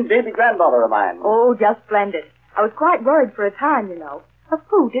that fine baby granddaughter of mine? Oh, just splendid. I was quite worried for a time, you know. Her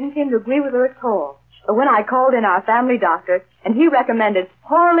food didn't seem to agree with her at all. But when I called in our family doctor, and he recommended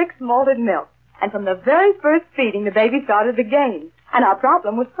Horlicks malted milk, and from the very first feeding, the baby started to gain, and our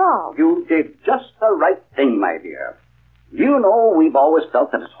problem was solved. You did just the right thing, my dear. Do you know we've always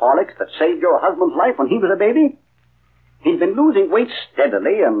felt that it's Horlicks that saved your husband's life when he was a baby? He'd been losing weight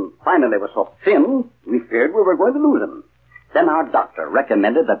steadily, and finally was so thin, we feared we were going to lose him. Then our doctor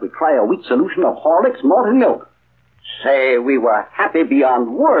recommended that we try a weak solution of Horlicks malted milk. Say, we were happy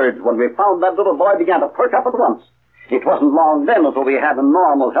beyond words when we found that little boy began to perk up at once. It wasn't long then until we had a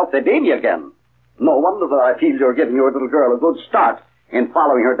normal, healthy baby again. No wonder that I feel you're giving your little girl a good start in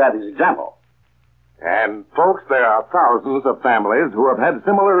following her daddy's example. And, folks, there are thousands of families who have had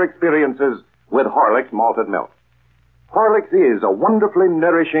similar experiences with Horlicks malted milk. Horlicks is a wonderfully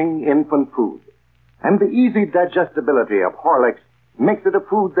nourishing infant food. And the easy digestibility of Horlicks makes it a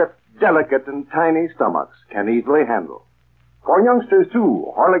food that delicate and tiny stomachs can easily handle. For youngsters,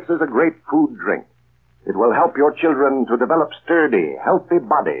 too, Horlicks is a great food drink. It will help your children to develop sturdy, healthy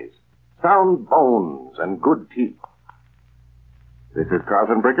bodies, sound bones, and good teeth. This is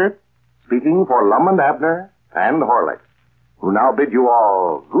Carlton Brickert, speaking for Lum and Abner and Horlicks, who now bid you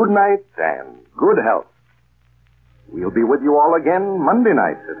all good night and good health. We'll be with you all again Monday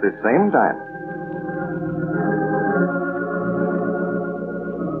night at this same time.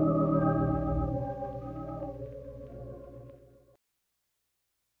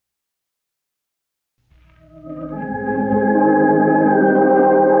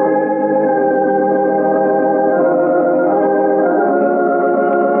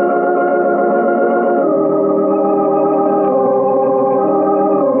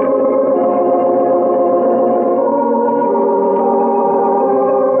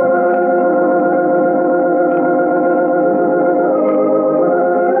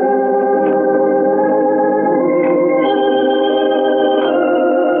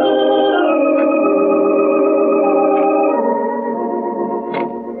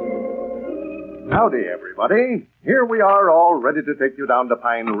 Howdy, everybody. Here we are, all ready to take you down to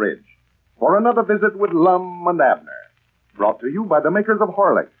Pine Ridge for another visit with Lum and Abner, brought to you by the makers of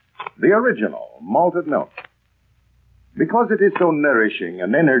Horlicks, the original malted milk. Because it is so nourishing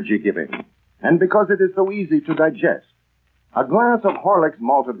and energy-giving, and because it is so easy to digest, a glass of Horlicks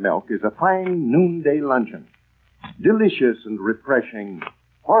malted milk is a fine noonday luncheon. Delicious and refreshing,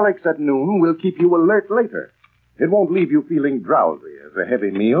 Horlicks at noon will keep you alert later. It won't leave you feeling drowsy, as a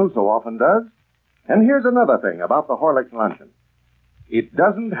heavy meal so often does. And here's another thing about the Horlicks luncheon. It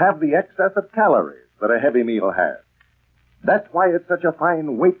doesn't have the excess of calories that a heavy meal has. That's why it's such a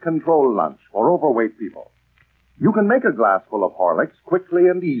fine weight control lunch for overweight people. You can make a glass full of Horlicks quickly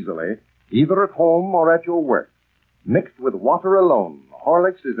and easily, either at home or at your work. Mixed with water alone,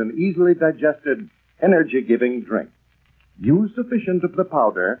 Horlicks is an easily digested, energy-giving drink. Use sufficient of the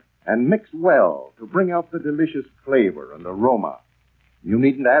powder and mix well to bring out the delicious flavor and aroma. You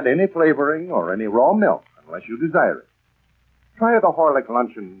needn't add any flavoring or any raw milk unless you desire it. Try the Horlicks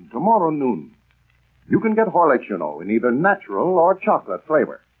luncheon tomorrow noon. You can get Horlicks, you know, in either natural or chocolate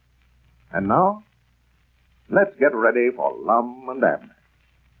flavor. And now, let's get ready for Lum and Abner.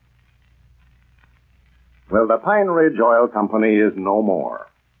 Well, the Pine Ridge Oil Company is no more.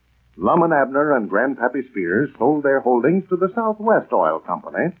 Lum and Abner and Grandpappy Spears sold their holdings to the Southwest Oil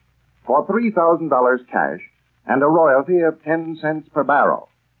Company for $3,000 cash and a royalty of 10 cents per barrel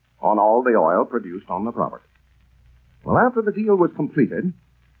on all the oil produced on the property. Well, after the deal was completed,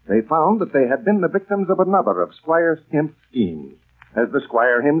 they found that they had been the victims of another of Squire Skimp's schemes, as the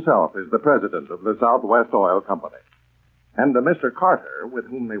Squire himself is the president of the Southwest Oil Company. And the Mr. Carter, with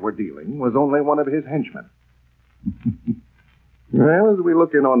whom they were dealing, was only one of his henchmen. Well, as we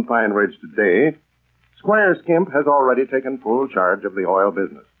look in on Pine Ridge today, Squire Skimp has already taken full charge of the oil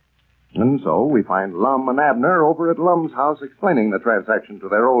business. And so we find Lum and Abner over at Lum's house explaining the transaction to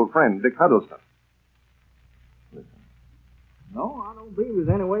their old friend, Dick Huddleston. No, I don't believe there's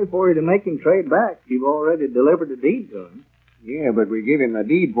any way for you to make him trade back. You've already delivered the deed to him. Yeah, but we gave him the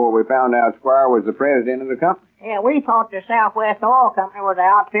deed before we found out Squire was the president of the company. Yeah, we thought the Southwest Oil Company was an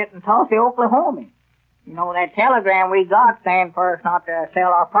outfit in Tulsa, Oklahoma. You know, that telegram we got saying for us not to sell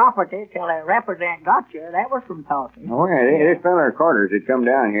our property till a representative got you, that was from Tulsa. Oh, yeah, this feller Carter's had come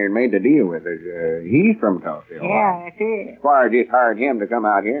down here and made the deal with us. He's from Tulsa. Yeah, that's it. Squire just hired him to come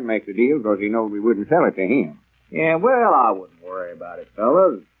out here and make the deal because he knowed we wouldn't sell it to him. Yeah, well, I wouldn't worry about it,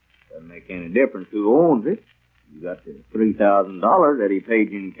 fellas. Doesn't make any difference who owns it. You got the $3,000 that he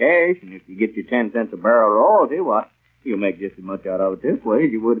paid you in cash, and if you get your 10 cents a barrel royalty, why, you'll make just as much out of it this way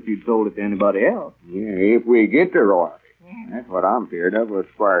as you would if you'd sold it to anybody else. Yeah, if we get the royalty. Yeah. That's what I'm feared of with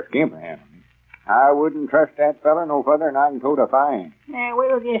Squire Skimp handling me. I wouldn't trust that feller no further than I can tote a fine. Yeah,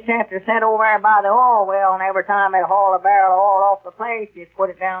 we'll just have to sit over there by the oil well, and every time they haul a barrel of oil off the place, just put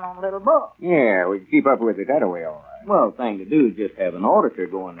it down on a little book. Yeah, we can keep up with it that way, all right. Well, the thing to do is just have an auditor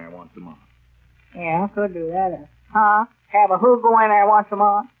go in there once a month. Yeah, I could do that. Have a who go in there once a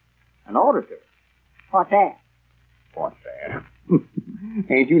month? An auditor. What's that? What's that?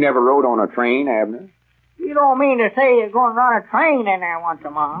 Ain't you never rode on a train, Abner? You don't mean to say you're going to run a train in there once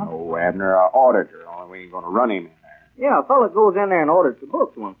a month? No, Abner, an auditor. Only we ain't going to run him in there. Yeah, a fella goes in there and audits the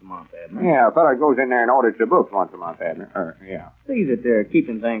books once a month, Abner. Yeah, a fella goes in there and audits the books once a month, Abner. Yeah. Sees that they're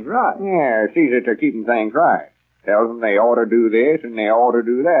keeping things right. Yeah, sees that they're keeping things right. Tells them they ought to do this and they ought to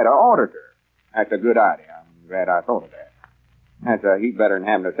do that. An auditor. That's a good idea. I'm glad I thought of that. That's a heap better than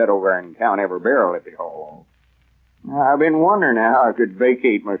having to sit over there and count every barrel at the haul. I've been wondering how I could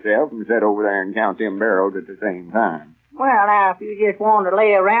vacate myself and sit over there and count them barrels at the same time. Well, now, if you just want to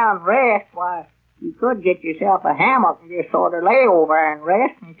lay around and rest, why, you could get yourself a hammock and just sort of lay over and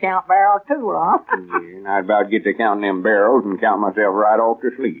rest and count barrels too, huh? Yeah, and I'd about get to counting them barrels and count myself right off to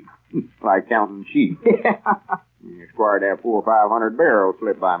sleep. Like counting sheep. You squire to have 400 or 500 barrels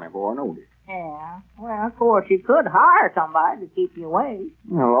slip by me before I noticed. Yeah. Well, of course, you could hire somebody to keep you awake.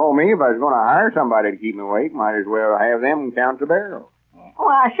 Well, me, if I was going to hire somebody to keep me awake, might as well have them count the barrels.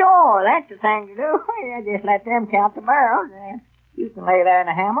 Well, sure, that's the thing to do. Yeah, just let them count the barrels, and you can lay there in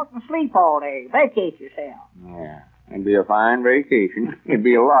a hammock and sleep all day. Vacate yourself. Yeah, it'd be a fine vacation. It'd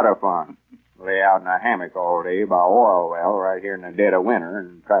be a lot of fun. Lay out in a hammock all day by a oil well right here in the dead of winter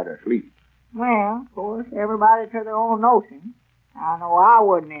and try to sleep. Well, of course, everybody to their own notion. I know I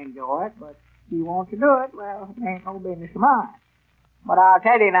wouldn't enjoy it, but if you want to do it, well, it ain't no business of mine. But I'll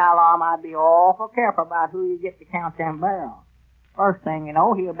tell you now, Lum, I'd be awful careful about who you get to count them barrels. First thing you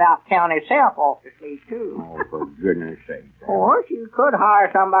know, he'll about count himself off to sleep, too. Oh, for goodness sake. Of course, you could hire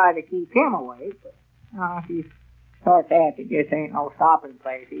somebody to keep him awake, but if you start that, it just ain't no stopping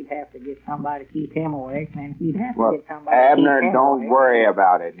place. He'd have to get somebody to keep him awake, and then he'd have to get somebody to keep him Abner, don't awake. worry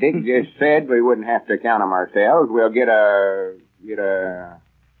about it. Dick just said we wouldn't have to count them ourselves. We'll get a,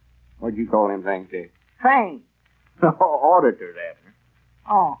 what'd you call them things, Dick? Train. Auditors, Abner.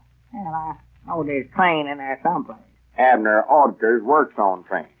 Oh, well, I know there's train in there someplace. Abner, auditors works on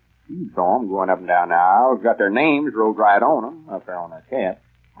trains. You saw them going up and down the aisles, got their names wrote right on them, up there on their cap.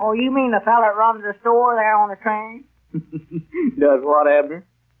 Oh, you mean the fella that runs the store there on the train? Does what, Abner?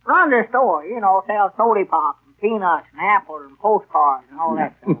 Runs the store, sells soda pops and peanuts and apples and postcards and all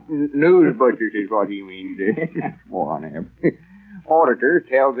that stuff. News butchers is what he means. Go on, Abner. Auditors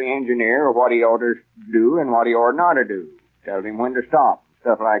tells the engineer what he ought to do and what he ought not to do. Tells him when to stop,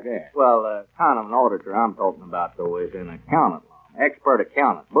 stuff like that. Well, kind of an auditor I'm talking about, though, is an accountant. Expert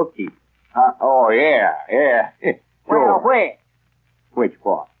accountant, bookkeeper. Oh, yeah. Well, which? Which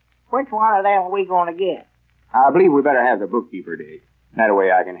what? Which one of them are we going to get? I believe we better have the bookkeeper, Dick. That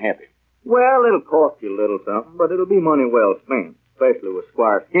way I can help him. Well, it'll cost you a little something, but it'll be money well spent, especially with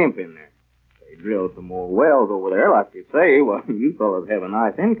Squire Skimp in there. They drill some more wells over there, like you say. Well, you fellas have a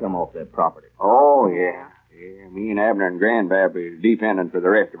nice income off that property. Oh, yeah. Yeah, me and Abner and Grandpap is dependent for the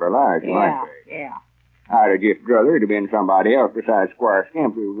rest of our lives, you might say. Yeah. I'd have just druther it'd have been somebody else besides Squire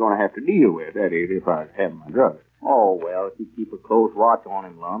Skimp we were going to have to deal with. That is, if I was having my druther. Oh, well, if you keep a close watch on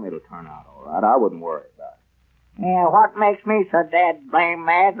him, Lum, it'll turn out all right. I wouldn't worry about it. Yeah, what makes me so dead blame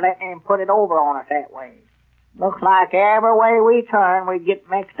mad letting him put it over on us that way? Looks like every way we turn, we get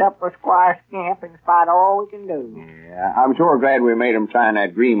mixed up with Squire Skimp in spite of all we can do. Yeah, I'm sure glad we made them sign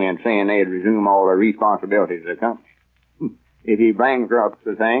that agreement saying they'd resume all their responsibilities of the company. If he bankrupts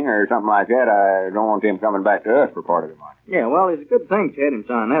the thing or something like that, I don't want him coming back to us for part of the money. Yeah, well, it's a good thing to have him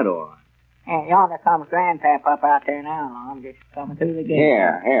sign that all right. And yonder comes Grandpap up out there now, Lum, just coming through the gate.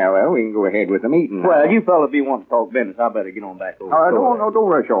 Yeah, well, we can go ahead with the meeting now. Well, you fellas be wanting to talk business. I better get on back over. Don't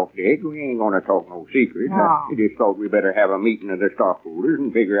rush off, Dick. We ain't going to talk no secrets. No. I just thought we better have a meeting of the stockholders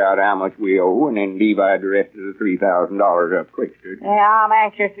and figure out how much we owe and then divide the rest of the $3,000 up quick. Yeah, I'm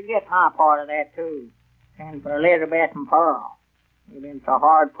anxious to get my part of that, too. And for Elizabeth and Pearl. We've been so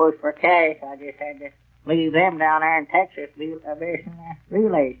hard pushed for cash, I just had to leave them down there in Texas versing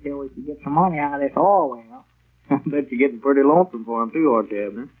relays till we could get some money out of this oil well. I bet you're getting pretty lonesome for him, too, aren't you,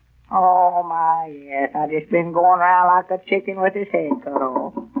 Abner? Oh, my, yes. I just been going around like a chicken with his head cut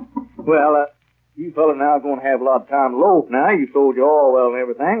off. Well, you fellas now are going to have a lot of time to loaf now. You sold your oil well and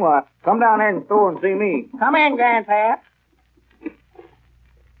everything. Why, come down there in the store and see me. Come in, Grandpap.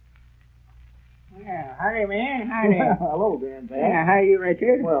 Yeah, howdy, man. Howdy. Hello, Grandpap. Yeah, how you,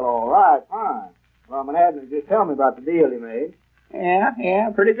 Richard? Well, all right, fine. Well, my Abner just tell me about the deal he made. Yeah,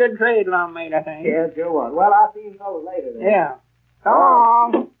 pretty good trade Lum made, I think. Yeah, sure was. Well, I'll see you fellas later then. Yeah. So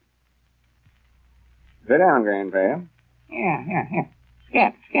long. Sit down, Grandpap. Yeah.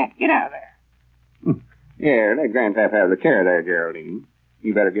 Scat, get out of there. Yeah, let Grandpap have the chair there, Geraldine.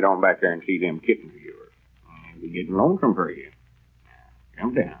 You better get on back there and see them kittens of yours. They'll be getting lonesome for you.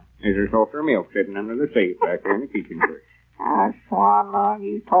 Come down. There's a saucer of milk sitting under the safe back there in the kitchen tree. I swan Lum,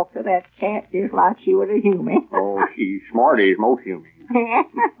 you talk to that cat just like she was a human. Oh, she's smart as most humans.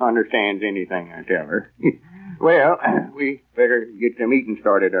 Understands anything I tell her. Well, we better get the meeting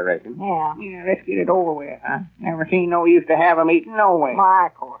started, I reckon. Yeah, let's get it over with. I never seen no use to have a meeting no way. My,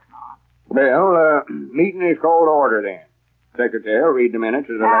 of course not. Well, meeting is called to order then. Secretary, read the minutes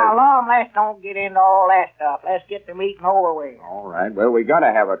of the Now, last... Lum, let's don't get into all that stuff. Let's get the meeting over with. All right. Well, we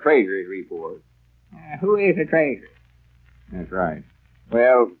gotta have a treasury report. Who is the treasurer? That's right.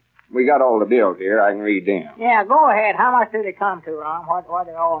 Well, we got all the bills here. I can read them. Yeah, go ahead. How much do they come to, Lum? What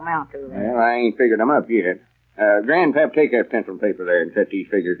do they all amount to? Then? Well, I ain't figured them up yet. Grandpap, take that pencil and paper there and set these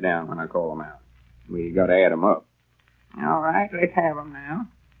figures down when I call them out. We gotta add them up. All right, let's have them now.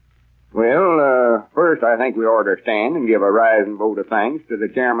 Well, first I think we ought to stand and give a rising vote of thanks to the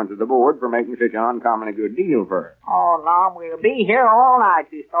chairman of the board for making such an uncommonly good deal for us. Oh, Lum, we'll be here all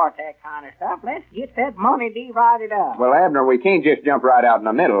night to start that kind of stuff. Let's get that money divided up. Well, Abner, we can't just jump right out in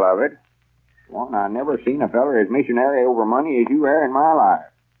the middle of it. One, I never seen a feller as missionary over money as you are in my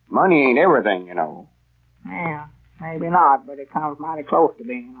life. Money ain't everything, you know. Yeah, maybe not, but it comes mighty close to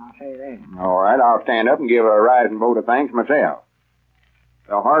being, I'll say that. All right, I'll stand up and give a rising vote of thanks myself.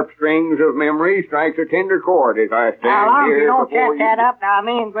 The harpstrings of memory strikes a tender chord as I stand Now, here if you don't before shut that up, now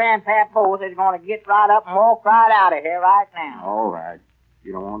me and Grandpap both is going to get right up and walk right out of here right now. All right.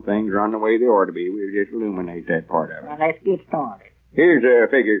 You don't want things run the way they ought to be. We'll just illuminate that part of it. Well, let's get started. Here's the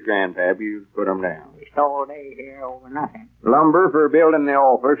figures, Grandpap. You put them down. We stole a day here over nothing. Lumber for building the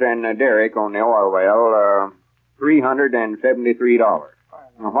office and the derrick on the oil well, $373.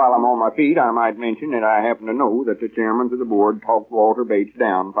 Now, while I'm on my feet, I might mention that I happen to know that the chairman of the board talked Walter Bates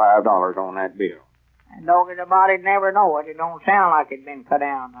down $5 on that bill. And doggy body'd never know it. It don't sound like it'd been cut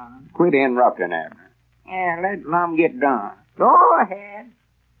down on. Quit interrupting, Abner. Yeah, let Lum get done. Go ahead.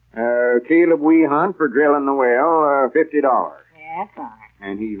 Caleb Wee Hunt for drilling the well, $50. Yeah, that's right.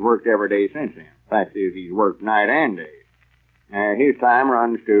 And he's worked every day since then. Fact is, he's worked night and day. His time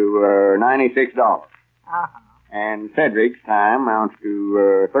runs to $96. Uh-huh. And Cedric's time amounts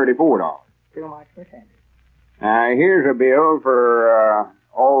to $34. Too much for Cedric. Here's a bill for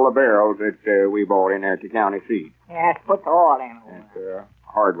all the barrels that we bought in there at the county seat. Yeah, let's put the oil in. At the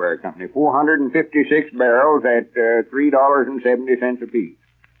hardware company. 456 barrels at $3.70 apiece.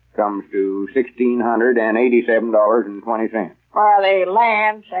 Comes to $1,687.20. For the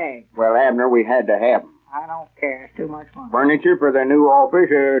land sake. Well, Abner, we had to have them. I don't care. It's too much money. Furniture for the new office,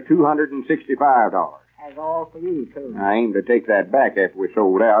 $265. That's all for you, too. I aim to take that back after we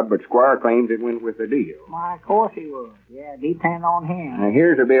sold out, but Squire claims it went with the deal. Why, of course he would. Yeah, depend on him.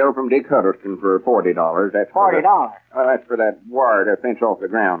 Here's a bill from Dick Huddleston for $40. That's $40? That's for that wire to fence off the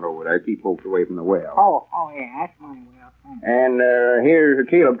ground over there, keep folks away from the well. Oh, yeah, that's money well spent. And here's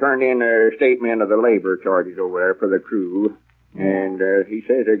Caleb turned in a statement of the labor charges over there for the crew. And he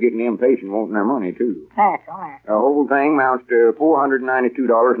says they're getting impatient wanting their money, too. That's all right. The whole thing amounts to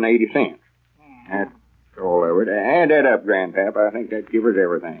 $492.80. That's all of it. Add that up, Grandpap. I think that covers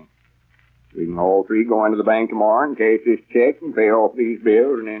everything. We can all three go into the bank tomorrow and cash this check and pay off these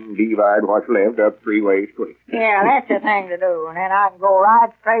bills and then divide what's left up 3 ways quick. Yeah, that's the thing to do. And then I can go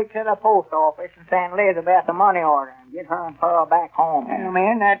right straight to the post office and send Elizabeth a money order and get her and Pearl back home. Well,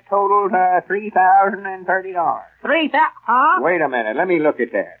 man, that totals $3,030. Huh? Wait a minute. Let me look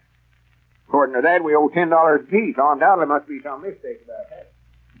at that. According to that, we owe $10 apiece. Undoubtedly must be some mistake about that.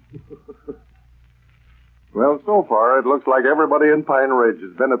 Well, so far, it looks like everybody in Pine Ridge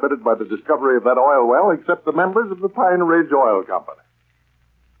has benefited by the discovery of that oil well, except the members of the Pine Ridge Oil Company.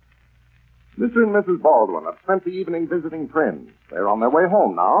 Mr. and Mrs. Baldwin have spent the evening visiting friends. They're on their way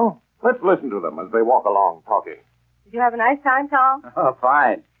home now. Let's listen to them as they walk along talking. Did you have a nice time, Tom? Oh,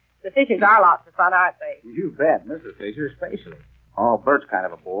 fine. The Fishers are lots of fun, aren't they? You bet, Mrs. Fisher especially. Oh, Bert's kind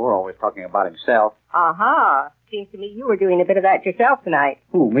of a bore, always talking about himself. Uh-huh. Seems to me you were doing a bit of that yourself tonight.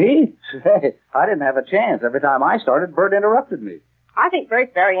 Who, me? Say, I didn't have a chance. Every time I started, Bert interrupted me. I think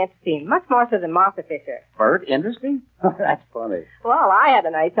Bert's very interesting, much more so than Martha Fisher. Bert, interesting? That's funny. Well, I had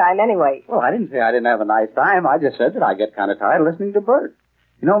a nice time anyway. Well, I didn't say I didn't have a nice time. I just said that I get kind of tired listening to Bert.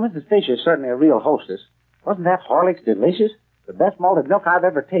 You know, Mrs. Fisher's certainly a real hostess. Wasn't that Horlicks delicious? The best malted milk I've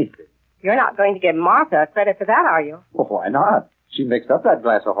ever tasted. You're not going to give Martha credit for that, are you? Well, why not? She mixed up that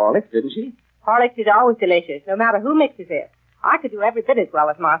glass of Horlicks, didn't she? Horlicks is always delicious, no matter who mixes it. I could do every bit as well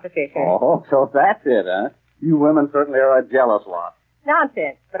as Martha Fisher. Oh, so that's it, huh? You women certainly are a jealous lot.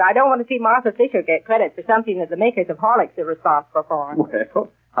 Nonsense, but I don't want to see Martha Fisher get credit for something that the makers of Horlicks are responsible for.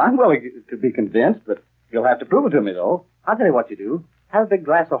 Well, I'm willing to be convinced, but you'll have to prove it to me, though. I'll tell you what you do. Have a big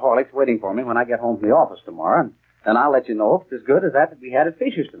glass of Horlicks waiting for me when I get home from the office tomorrow, and then I'll let you know if it's as good as that we had at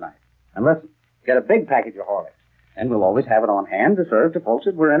Fisher's tonight. And listen, get a big package of Horlicks, and we'll always have it on hand to serve to folks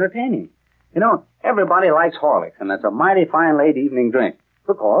that we're entertaining. You know, everybody likes Horlicks, and it's a mighty fine late evening drink,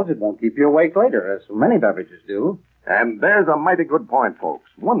 because it won't keep you awake later, as so many beverages do. And there's a mighty good point, folks.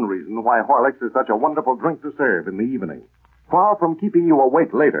 One reason why Horlicks is such a wonderful drink to serve in the evening. Far from keeping you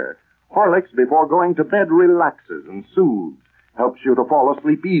awake later, Horlicks before going to bed relaxes and soothes, helps you to fall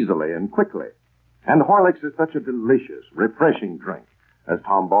asleep easily and quickly. And Horlicks is such a delicious, refreshing drink. As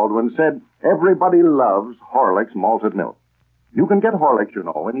Tom Baldwin said, everybody loves Horlicks malted milk. You can get Horlicks, you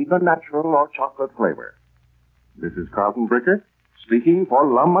know, in either natural or chocolate flavor. This is Carlton Bricker, speaking for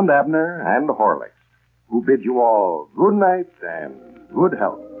Lum and Abner and Horlicks, who bid you all good night and good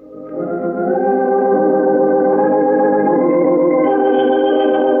health.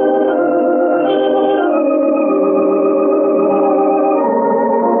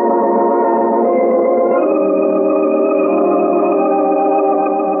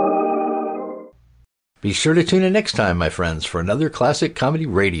 Be sure to tune in next time, my friends, for another classic comedy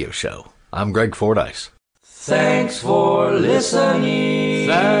radio show. I'm Greg Fordyce. Thanks for listening.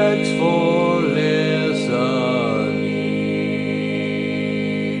 Thanks for